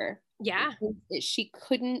changed her. Yeah. She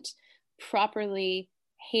couldn't properly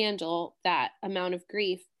handle that amount of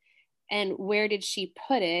grief. And where did she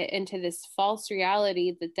put it? Into this false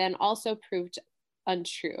reality that then also proved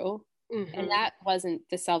untrue. Mm-hmm. And that wasn't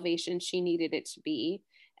the salvation she needed it to be.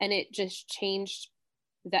 And it just changed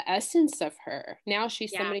the essence of her. Now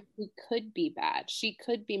she's somebody who could be bad. She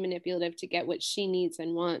could be manipulative to get what she needs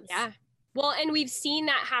and wants. Yeah. Well, and we've seen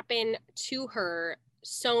that happen to her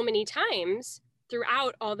so many times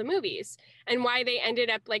throughout all the movies, and why they ended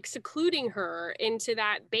up like secluding her into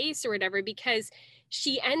that base or whatever, because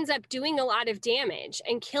she ends up doing a lot of damage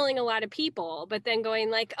and killing a lot of people, but then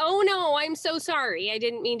going like, oh no, I'm so sorry, I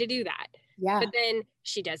didn't mean to do that. Yeah. But then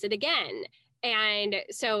she does it again. And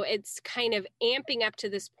so it's kind of amping up to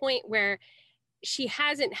this point where she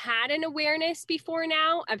hasn't had an awareness before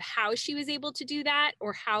now of how she was able to do that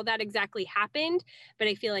or how that exactly happened. But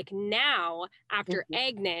I feel like now, after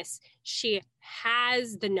Agnes, she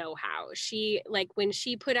has the know-how. She, like, when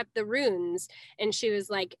she put up the runes and she was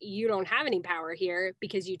like, you don't have any power here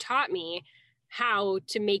because you taught me how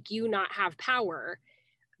to make you not have power.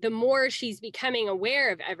 The more she's becoming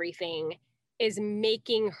aware of everything is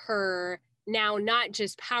making her now not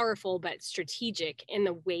just powerful, but strategic in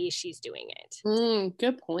the way she's doing it.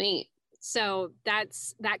 Good point. So that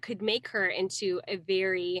could make her into a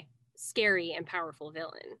very scary and powerful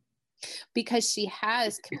villain. Because she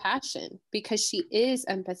has compassion, because she is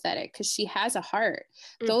empathetic, because she has a heart.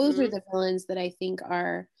 Those are the villains that I think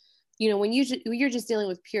are, you know, when you're just dealing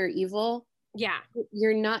with pure evil. Yeah.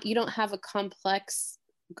 You don't have a complex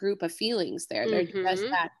group of feelings there. They're just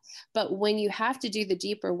that. But when you have to do the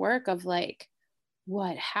deeper work of like,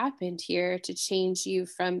 what happened here to change you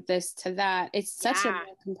from this to that, it's such a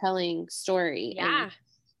compelling story. Yeah. And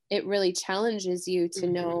it really challenges you to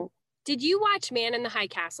know. Did you watch Man in the High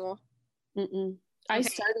Castle? I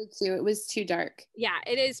started to. It was too dark. Yeah,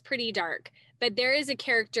 it is pretty dark. But there is a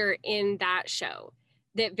character in that show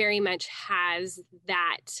that very much has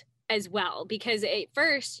that as well, because at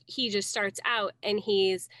first he just starts out and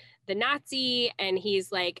he's the Nazi and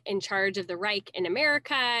he's like in charge of the Reich in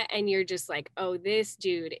America, and you're just like, oh, this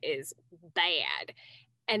dude is bad.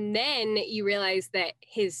 And then you realize that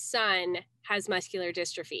his son has muscular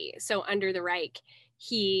dystrophy, so under the Reich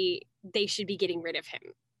they should be getting rid of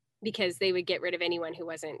him, because they would get rid of anyone who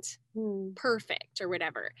wasn't perfect or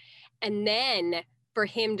whatever. And then for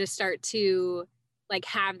him to start to like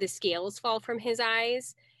have the scales fall from his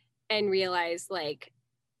eyes and realize like,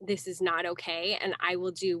 this is not okay, and I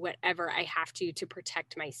will do whatever I have to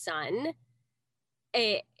protect my son.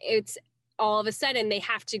 It's all of a sudden they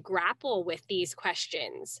have to grapple with these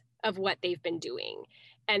questions of what they've been doing.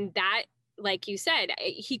 And that, like you said,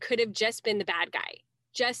 he could have just been the bad guy,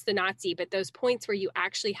 just the Nazi, but those points where you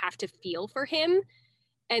actually have to feel for him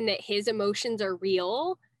and that his emotions are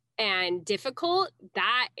real and difficult,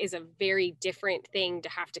 that is a very different thing to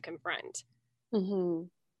have to confront.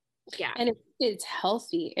 Yeah. And it's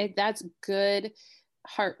healthy. That's good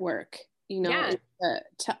heart work, you know,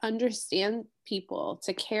 to understand people,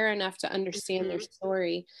 to care enough to understand their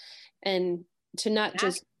story, and to not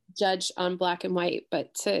just judge on black and white,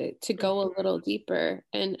 but to go a little deeper.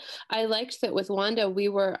 And I liked that with Wanda, we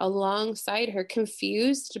were alongside her,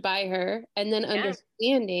 confused by her, and then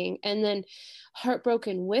understanding, and then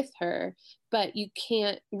heartbroken with her. But you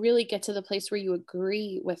can't really get to the place where you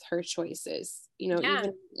agree with her choices. You know, even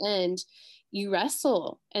in the end, you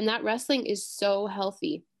wrestle, and that wrestling is so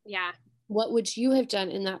healthy. Yeah. What would you have done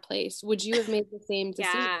in that place? Would you have made the same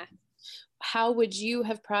decision? How would you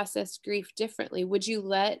have processed grief differently? Would you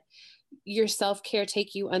let your self-care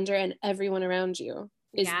take you under and everyone around you?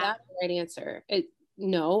 Is that the right answer?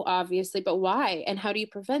 No, obviously, but why? And how do you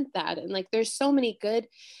prevent that? And like, there's so many good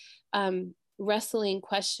wrestling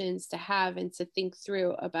questions to have and to think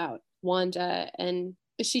through about Wanda. And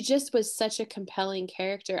she just was such a compelling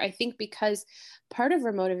character, I think, because part of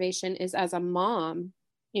her motivation is as a mom,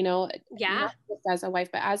 you know, not just as a wife,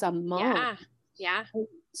 but as a mom.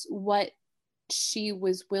 What she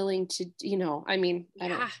was willing to, you know, I mean, I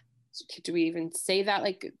don't, do we even say that?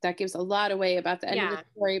 Like, that gives a lot away about the end of the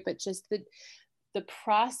story, but just the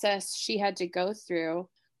process she had to go through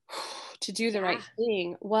to do the right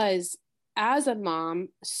thing was, as a mom,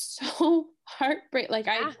 so heartbreak. Like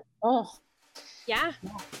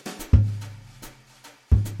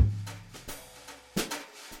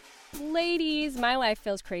Ladies, my life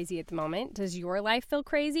feels crazy at the moment. Does your life feel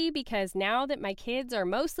crazy? Because now that my kids are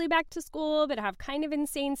mostly back to school but have kind of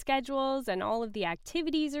insane schedules and all of the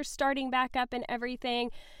activities are starting back up and everything,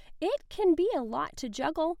 it can be a lot to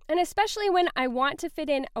juggle. And especially when I want to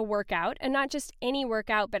fit in a workout, and not just any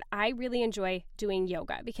workout, but I really enjoy doing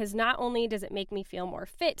yoga because not only does it make me feel more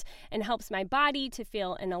fit and helps my body to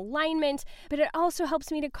feel in alignment, but it also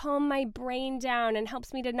helps me to calm my brain down and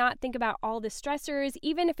helps me to not think about all the stressors.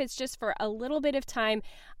 Even if it's just for a little bit of time,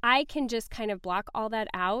 I can just kind of block all that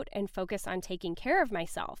out and focus on taking care of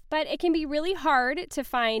myself. But it can be really hard to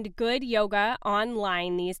find good yoga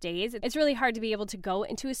online these days. It's really hard to be able to go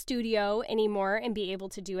into a studio anymore and be able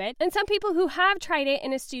to do it. And some people who have tried it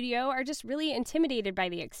in a studio are just really intimidated by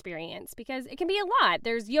the experience because it can be a lot.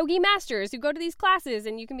 There's yogi masters who go to these classes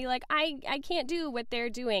and you can be like, I can't do what they're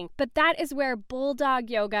doing. But that is where Bulldog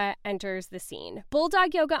Yoga enters the scene.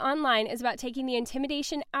 Bulldog Yoga Online is about taking the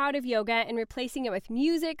intimidation out of yoga and replacing it with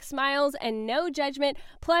music, smiles, and no judgment.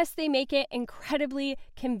 Plus, they make it incredibly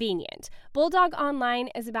convenient. Bulldog Online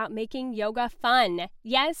is about making yoga fun.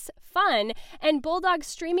 Yes, fun. And Bulldog's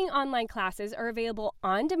streaming online classes are available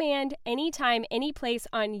on demand, anytime, any place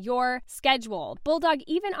on your schedule. Bulldog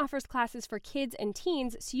even offers classes for kids and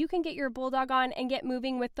teens so you can get your Bulldog on and get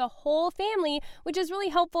moving with the whole family, which is really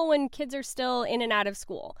helpful when kids are still in and out of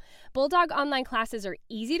school. Bulldog online classes are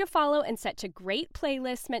easy to follow and set to great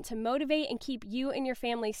playlists meant to motivate and keep you and your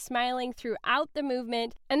family smiling throughout the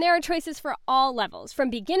movement. And there are choices for all levels, from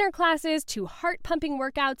beginner classes to heart-pumping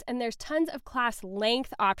workouts, and there's tons of class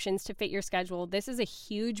length options to fit your schedule. This is a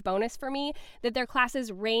huge bonus for me that their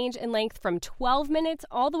classes range in length from 12 minutes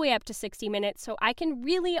all the way up to 60 minutes, so I can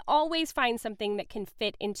really always find something that can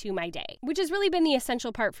fit into my day, which has really been the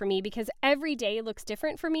essential part for me because every day looks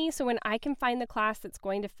different for me. So when I can find the class that's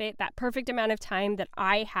going to fit that perfect amount of time that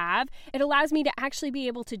I have, it allows me to actually be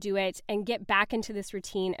able to do it and get back into this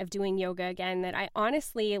routine of doing yoga again that I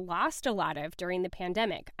honestly lost a lot of during the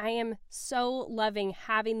pandemic. I am so loving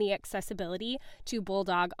having the accessibility to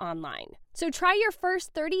Bulldog Online. So try your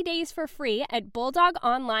first 30 days for free at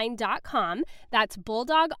bulldogonline.com. That's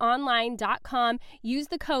bulldogonline.com. Use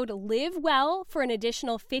the code LIVEWELL for an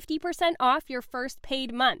additional 50% off your first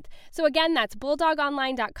paid month. So again, that's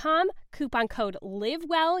bulldogonline.com. Coupon code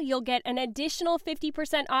LIVEWELL. You'll get an additional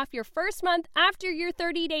 50% off your first month after your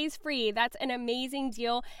 30 days free. That's an amazing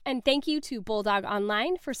deal. And thank you to Bulldog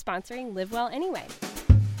Online for sponsoring Live Well Anyway.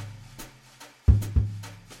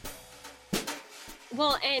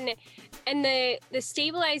 Well, and the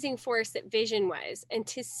stabilizing force that Vision was, and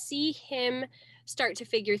to see him start to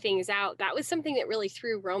figure things out, that was something that really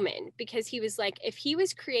threw Roman, because he was like, if he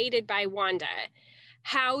was created by Wanda,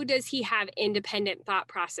 how does he have independent thought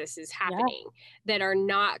processes happening that are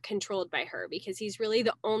not controlled by her? Because he's really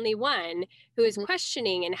the only one who is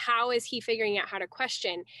questioning, and how is he figuring out how to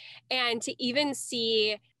question? And to even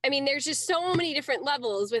see, I mean, there's just so many different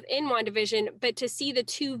levels within WandaVision, but to see the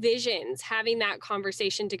two visions having that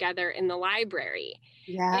conversation together in the library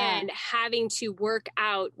and having to work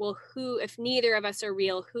out, well, who, if neither of us are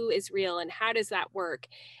real, who is real and how does that work?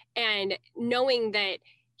 And knowing that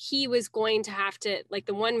he was going to have to, like,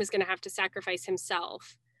 the one was going to have to sacrifice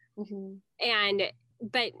himself.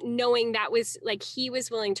 But knowing that was like, he was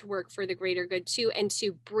willing to work for the greater good too, and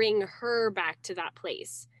to bring her back to that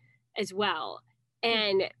place as well.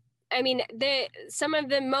 And I mean, some of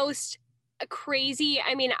the most crazy,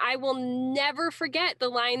 I mean, I will never forget the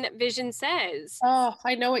line that Vision says. Oh,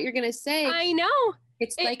 I know what you're going to say. I know.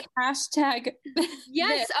 It's like hashtag.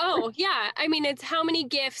 Yes. Oh, yeah. I mean, it's how many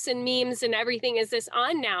GIFs and memes and everything is this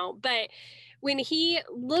on now? But when he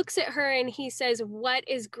looks at her and he says, what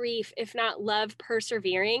is grief if not love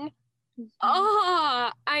persevering? Oh,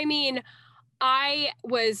 I mean, I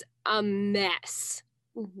was a mess.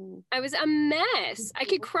 I was a mess. I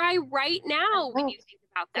could cry right now when you think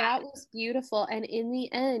about that. That was beautiful. And in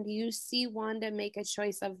the end, you see Wanda make a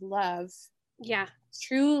choice of love. Yeah.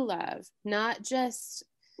 True love, not just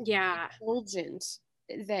indulgent,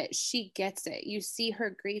 that she gets it. You see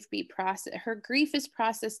her grief be processed. Her grief is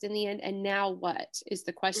processed in the end. And now what is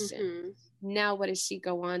the question? Now what does she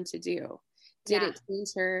go on to do? Did it change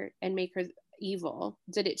her and make her evil?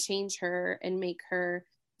 Did it change her and make her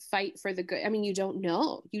fight for the good? I mean, you don't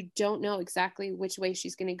know. You don't know exactly which way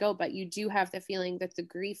she's going to go, but you do have the feeling that the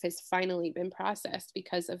grief has finally been processed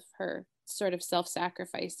because of her sort of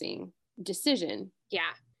self-sacrificing decision.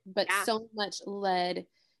 But so much led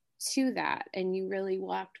to that, and you really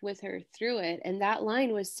walked with her through it. And that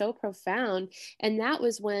line was so profound. And that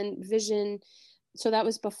was when Vision, so that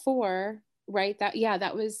was before, right? That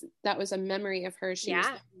was a memory of her. She was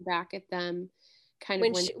looking back at them kind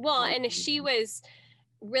of when she was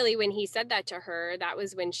really, when he said that to her, that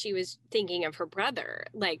was when she was thinking of her brother.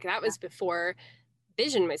 Like, that was before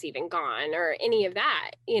Vision was even gone or any of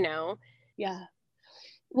that, you know? Yeah.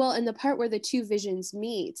 Well, and the part where the two visions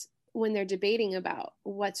meet, when they're debating about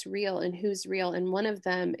what's real and who's real, and one of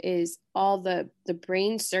them is all the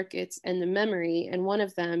brain circuits and the memory, and one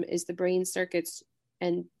of them is the brain circuits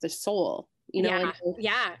and the soul, you know, and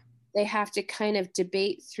they have to kind of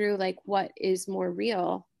debate through like what is more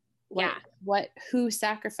real, who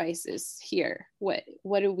sacrifices here, what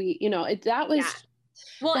do we, you know, that was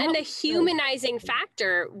well, and the humanizing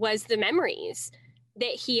factor was the memories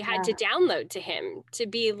that he had to download to him to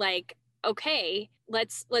be like, okay,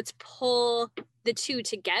 let's pull the two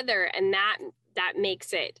together, and that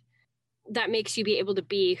makes you be able to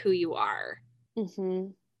be who you are. Mm-hmm.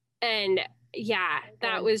 And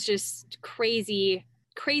that was just crazy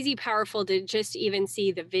powerful to just even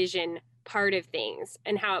see the Vision part of things,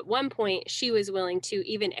 and how at one point she was willing to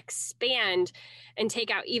even expand and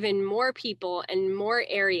take out even more people and more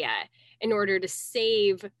area in order to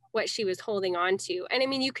save what she was holding on to. And I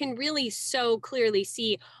mean, you can really so clearly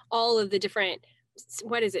see all of the different,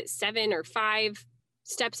 7 or 5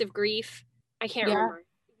 steps of grief. I can't remember.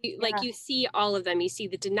 You see all of them. You see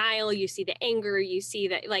the denial, you see the anger, you see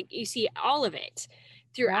that, like, you see all of it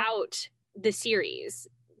throughout the series.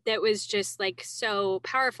 That was just like so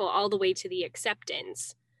powerful, all the way to the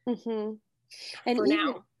acceptance. Mm-hmm. And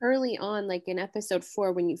even early on, like in episode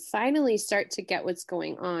 4, when you finally start to get what's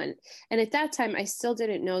going on, and at that time I still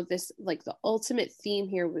didn't know this, like the ultimate theme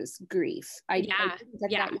here was grief. I didn't get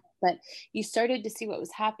that yet, but you started to see what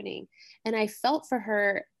was happening, and I felt for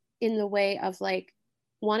her in the way of like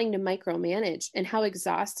wanting to micromanage, and how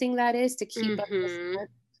exhausting that is to keep up with her,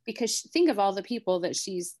 because think of all the people that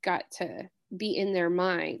she's got to be in their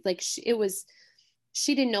mind. Like she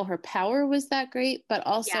didn't know her power was that great, but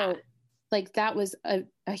also like that was a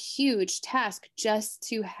huge task just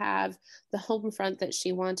to have the home front that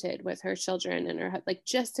she wanted with her children and her, like,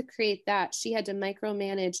 just to create that. She had to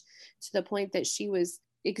micromanage to the point that she was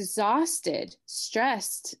exhausted,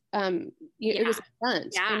 stressed. It was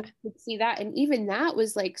blunt. And you could see that. And even that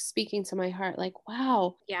was like speaking to my heart, like,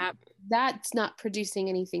 wow, that's not producing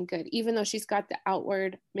anything good. Even though she's got the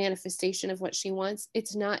outward manifestation of what she wants,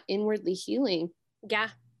 it's not inwardly healing.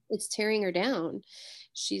 It's tearing her down.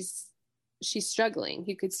 She's struggling.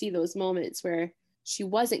 You could see those moments where she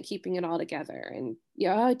wasn't keeping it all together. And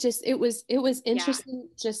it was interesting.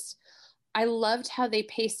 Just, I loved how they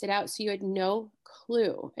paced it out. So you had no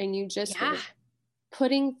clue, and you just were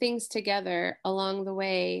putting things together along the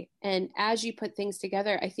way. And as you put things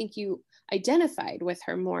together, I think you identified with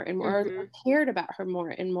her more and more, or cared about her more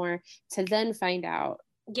and more, to then find out.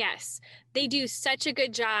 Yes. They do such a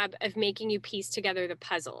good job of making you piece together the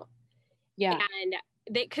puzzle. And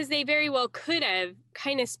because they very well could have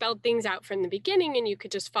kind of spelled things out from the beginning, and you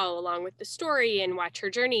could just follow along with the story and watch her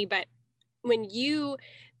journey. But when you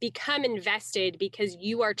become invested because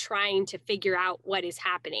you are trying to figure out what is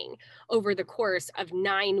happening over the course of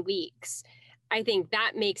 9 weeks, I think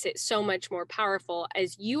that makes it so much more powerful,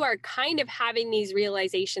 as you are kind of having these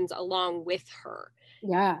realizations along with her.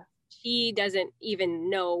 She doesn't even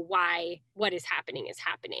know why what is happening.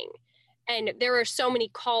 And there are so many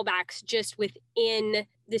callbacks just within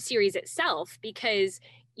the series itself, because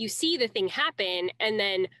you see the thing happen, and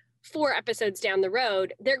then 4 episodes down the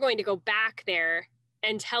road, they're going to go back there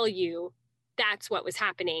and tell you that's what was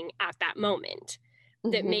happening at that moment.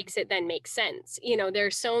 That makes it then make sense. You know,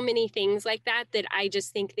 there's so many things like that I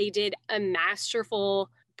just think they did a masterful,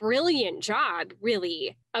 brilliant job,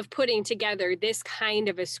 really, of putting together this kind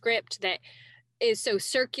of a script that is so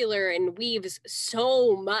circular and weaves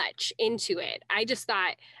so much into it. I just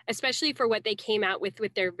thought, especially for what they came out with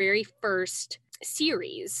their very first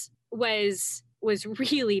series, was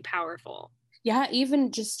really powerful.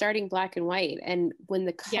 Even just starting black and white, and when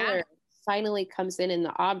the color finally comes in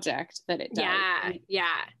the object that it does.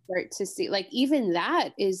 Start to see, like, even that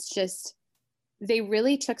is just, they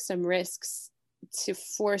really took some risks to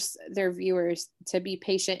force their viewers to be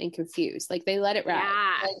patient and confused. Like, they let it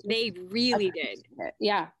ride. They really did.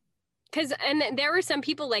 And there were some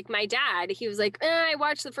people, like my dad, he was like, I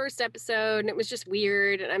watched the first episode and it was just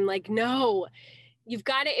weird. And I'm like, no, you've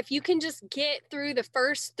got to, if you can just get through the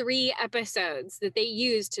first 3 episodes that they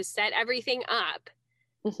used to set everything up.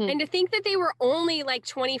 And to think that they were only like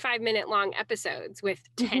 25-minute long episodes with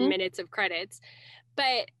 10 minutes of credits,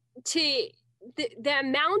 but to the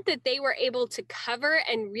amount that they were able to cover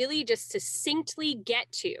and really just succinctly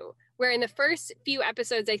get to Where in the first few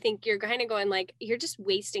episodes, I think you're kind of going like, you're just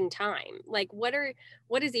wasting time. Like, what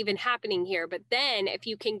is even happening here? But then if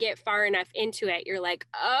you can get far enough into it, you're like,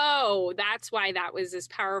 oh, that's why that was as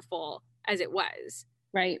powerful as it was.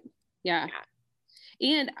 Right. Yeah.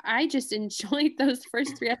 And I just enjoyed those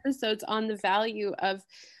first 3 episodes on the value of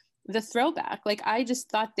the throwback. Like, I just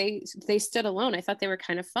thought they stood alone. I thought they were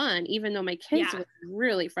kind of fun, even though my kids were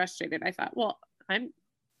really frustrated. I thought, well,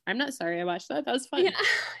 I'm not sorry I watched that. That was fun.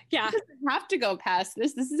 Yeah. I have to go past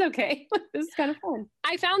this. This is okay. This is kind of fun.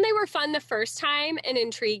 I found they were fun the first time and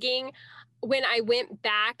intriguing. When I went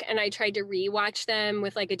back and I tried to rewatch them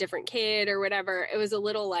with like a different kid or whatever, it was a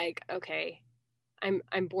little like, okay,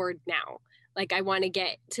 I'm bored now. Like, I want to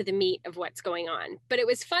get to the meat of what's going on. But it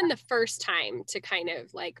was fun the first time to kind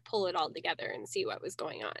of like pull it all together and see what was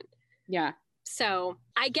going on. Yeah. So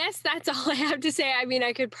I guess that's all I have to say. I mean,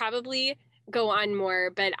 I could probably go on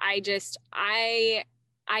more, but I just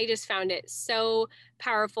found it so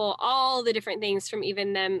powerful. All the different things from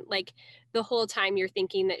even them, like the whole time you're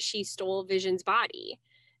thinking that she stole Vision's body.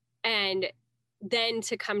 And then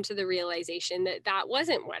to come to the realization that that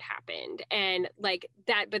wasn't what happened. And like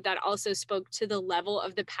that, but that also spoke to the level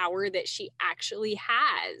of the power that she actually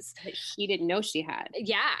has. That she didn't know she had.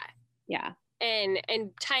 Yeah. Yeah. And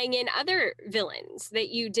tying in other villains that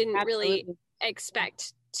you didn't really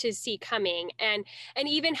expect to see coming. And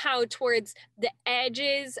even how towards the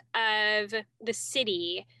edges of the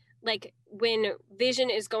city, like when Vision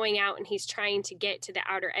is going out and he's trying to get to the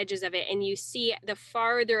outer edges of it, and you see the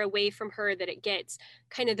farther away from her that it gets,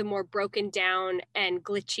 kind of the more broken down and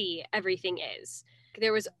glitchy everything is.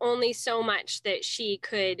 There was only so much that she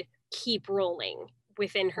could keep rolling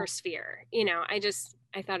within her sphere. You know, I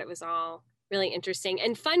thought it was all really interesting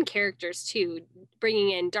and fun characters too,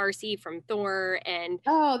 bringing in Darcy from Thor and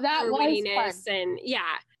that was fun. And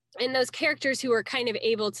and those characters who are kind of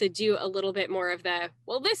able to do a little bit more of the,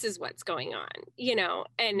 well, this is what's going on, you know,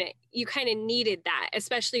 and you kind of needed that,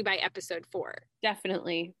 especially by episode 4.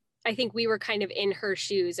 Definitely. I think we were kind of in her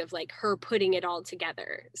shoes of like her putting it all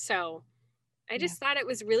together. So I just thought it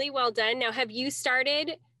was really well done. Now, have you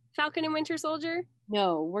started Falcon and Winter Soldier?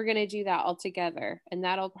 No, we're going to do that all together. And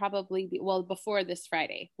that'll probably be, well, before this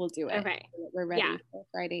Friday, we'll do it. Okay. We're ready for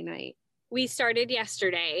Friday night. We started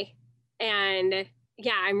yesterday, and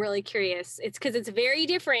I'm really curious. It's because it's very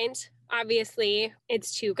different. Obviously,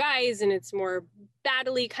 it's 2 guys and it's more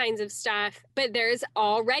battle-y kinds of stuff, but there's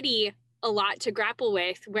already a lot to grapple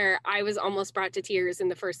with, where I was almost brought to tears in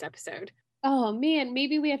the first episode. Oh man,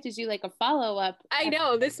 maybe we have to do like a follow-up. I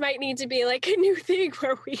know, this might need to be like a new thing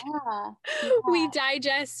where we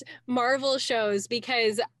digest Marvel shows,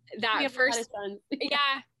 because that first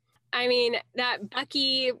I mean, that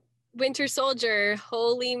Bucky Winter Soldier,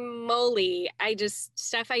 holy moly,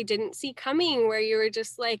 stuff I didn't see coming, where you were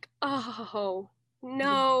just like, oh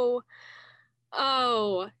no,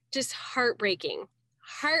 just heartbreaking.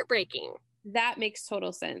 That makes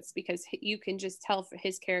total sense, because you can just tell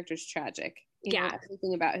his character's tragic. You know,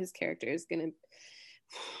 everything about his character is gonna.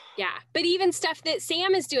 But even stuff that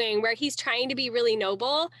Sam is doing, where he's trying to be really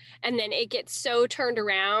noble, and then it gets so turned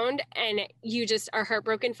around, and you just are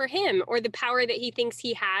heartbroken for him, or the power that he thinks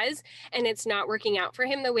he has, and it's not working out for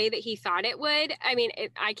him the way that he thought it would. I mean,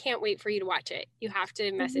 I can't wait for you to watch it. You have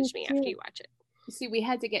to message me after you watch it. See, we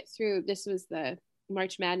had to get through. This was the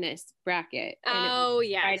March Madness bracket.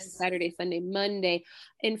 Friday, Saturday, Sunday, Monday.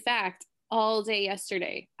 In fact, all day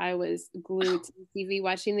yesterday, I was glued to the TV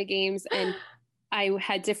watching the games, and I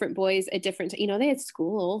had different boys at different, they had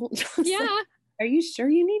school. Yeah. Like, are you sure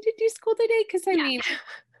you need to do school today? Because I mean,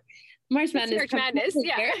 March Madness.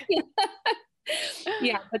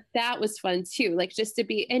 Yeah, but that was fun too. Like, just to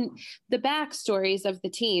be in the backstories of the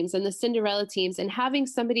teams and the Cinderella teams, and having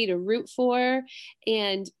somebody to root for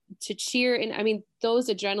and to cheer. And I mean, those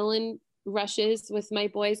adrenaline rushes with my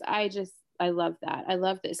boys, I love that. I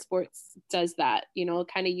love that sports does that,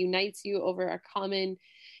 kind of unites you over a common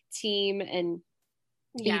team, and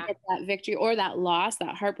you get that victory or that loss,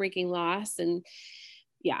 that heartbreaking loss. And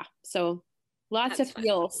so lots of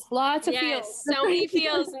feels. So many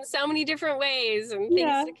feels in so many different ways, and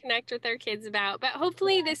things to connect with our kids about. But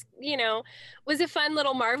hopefully this, was a fun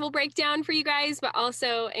little Marvel breakdown for you guys, but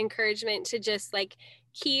also encouragement to just like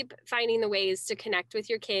keep finding the ways to connect with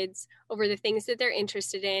your kids over the things that they're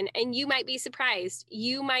interested in. And you might be surprised.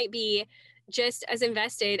 You might be just as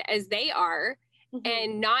invested as they are,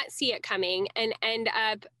 and not see it coming, and end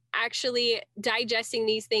up actually digesting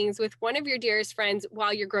these things with one of your dearest friends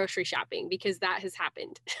while you're grocery shopping, because that has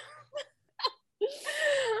happened.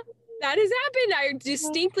 That has happened. I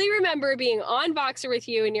distinctly remember being on Voxer with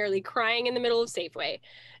you and nearly crying in the middle of Safeway,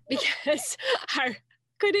 because our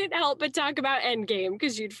couldn't help but talk about Endgame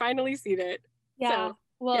because you'd finally seen it. Yeah. So,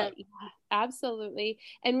 well, yeah, absolutely.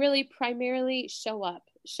 And really primarily show up.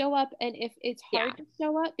 And if it's hard to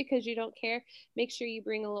show up because you don't care, make sure you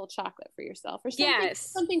bring a little chocolate for yourself or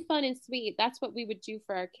something fun and sweet. That's what we would do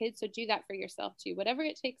for our kids. So do that for yourself too, whatever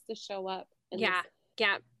it takes to show up. Yeah.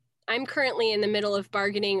 I'm currently in the middle of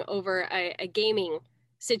bargaining over a gaming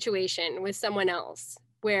situation with someone else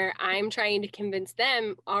where I'm trying to convince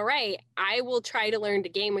them, all right, I will try to learn to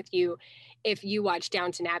game with you if you watch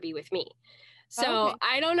Downton Abbey with me. So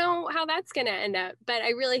I don't know how that's going to end up, but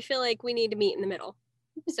I really feel like we need to meet in the middle.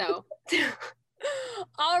 So,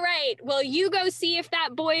 all right. Well, you go see if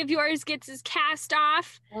that boy of yours gets his cast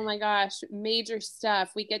off. Oh my gosh, major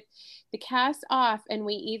stuff. We get the cast off and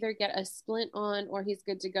we either get a splint on or he's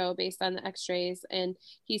good to go based on the x-rays. And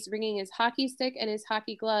he's bringing his hockey stick and his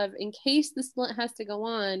hockey glove in case the splint has to go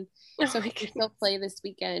on. So he can still play this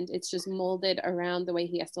weekend. It's just molded around the way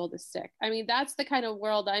he has to hold the stick. I mean, that's the kind of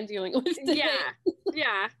world I'm dealing with today.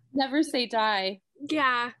 Yeah. Never say die.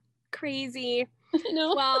 Yeah. Crazy.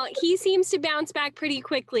 No. Well, he seems to bounce back pretty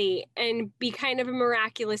quickly and be kind of a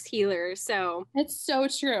miraculous healer. So it's so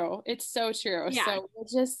true. It's so true. Yeah. So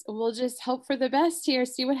we'll just hope for the best here.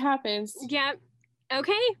 See what happens. Yep.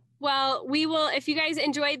 Okay. Well, we will, if you guys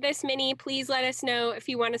enjoyed this mini, please let us know if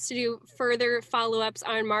you want us to do further follow-ups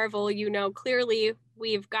on Marvel. Clearly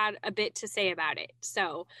we've got a bit to say about it.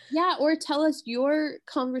 So yeah, or tell us your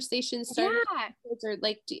conversation started or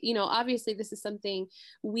obviously this is something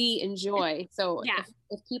we enjoy. So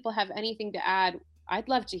if people have anything to add, I'd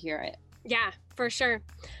love to hear it. Yeah, for sure.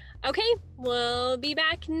 Okay, we'll be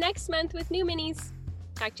back next month with new minis.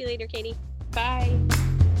 Talk to you later, Katie. Bye.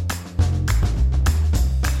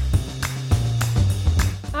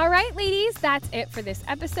 All right, ladies, that's it for this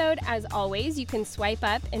episode. As always, you can swipe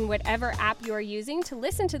up in whatever app you're using to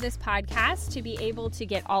listen to this podcast to be able to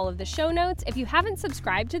get all of the show notes. If you haven't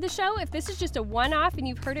subscribed to the show, if this is just a one-off and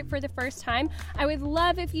you've heard it for the first time, I would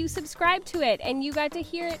love if you subscribe to it and you got to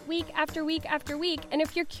hear it week after week after week. And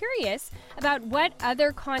if you're curious about what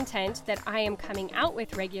other content that I am coming out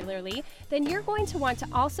with regularly, then you're going to want to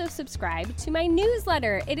also subscribe to my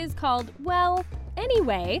newsletter. It is called, Well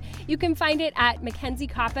Anyway. You can find it at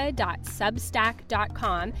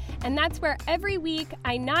MackenzieCoppa.substack.com, and that's where every week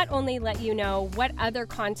I not only let you know what other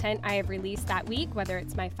content I have released that week, whether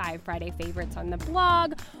it's my 5 Friday favorites on the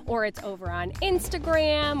blog, or it's over on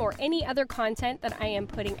Instagram, or any other content that I am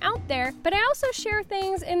putting out there, but I also share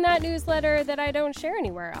things in that newsletter that I don't share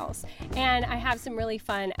anywhere else. And I have some really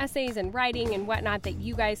fun essays and writing and whatnot that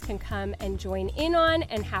you guys can come and join in on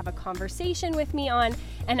and have a conversation with me on,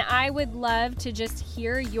 and I would love to just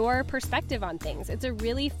hear your perspective on things. It's a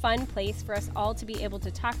really fun place for us all to be able to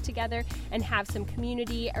talk together and have some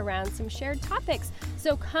community around some shared topics.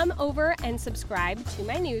 So come over and subscribe to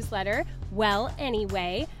my newsletter, Well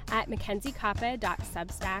Anyway, at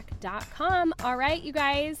MackenzieCoppa.substack.com. All right, you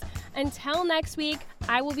guys, until next week,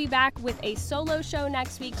 I will be back with a solo show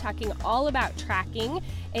next week talking all about tracking.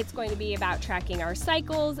 It's going to be about tracking our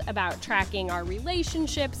cycles, about tracking our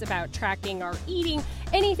relationships, about tracking our eating,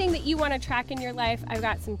 anything that you want to track in your life. I've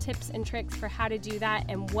got some tips and tricks for how to do that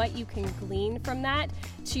and what you can glean from that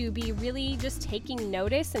to be really just taking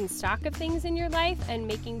notice and stock of things in your life and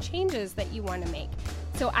making changes that you want to make.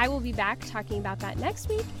 So I will be back talking about that next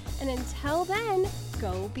week. And until then,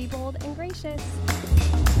 go be bold and gracious.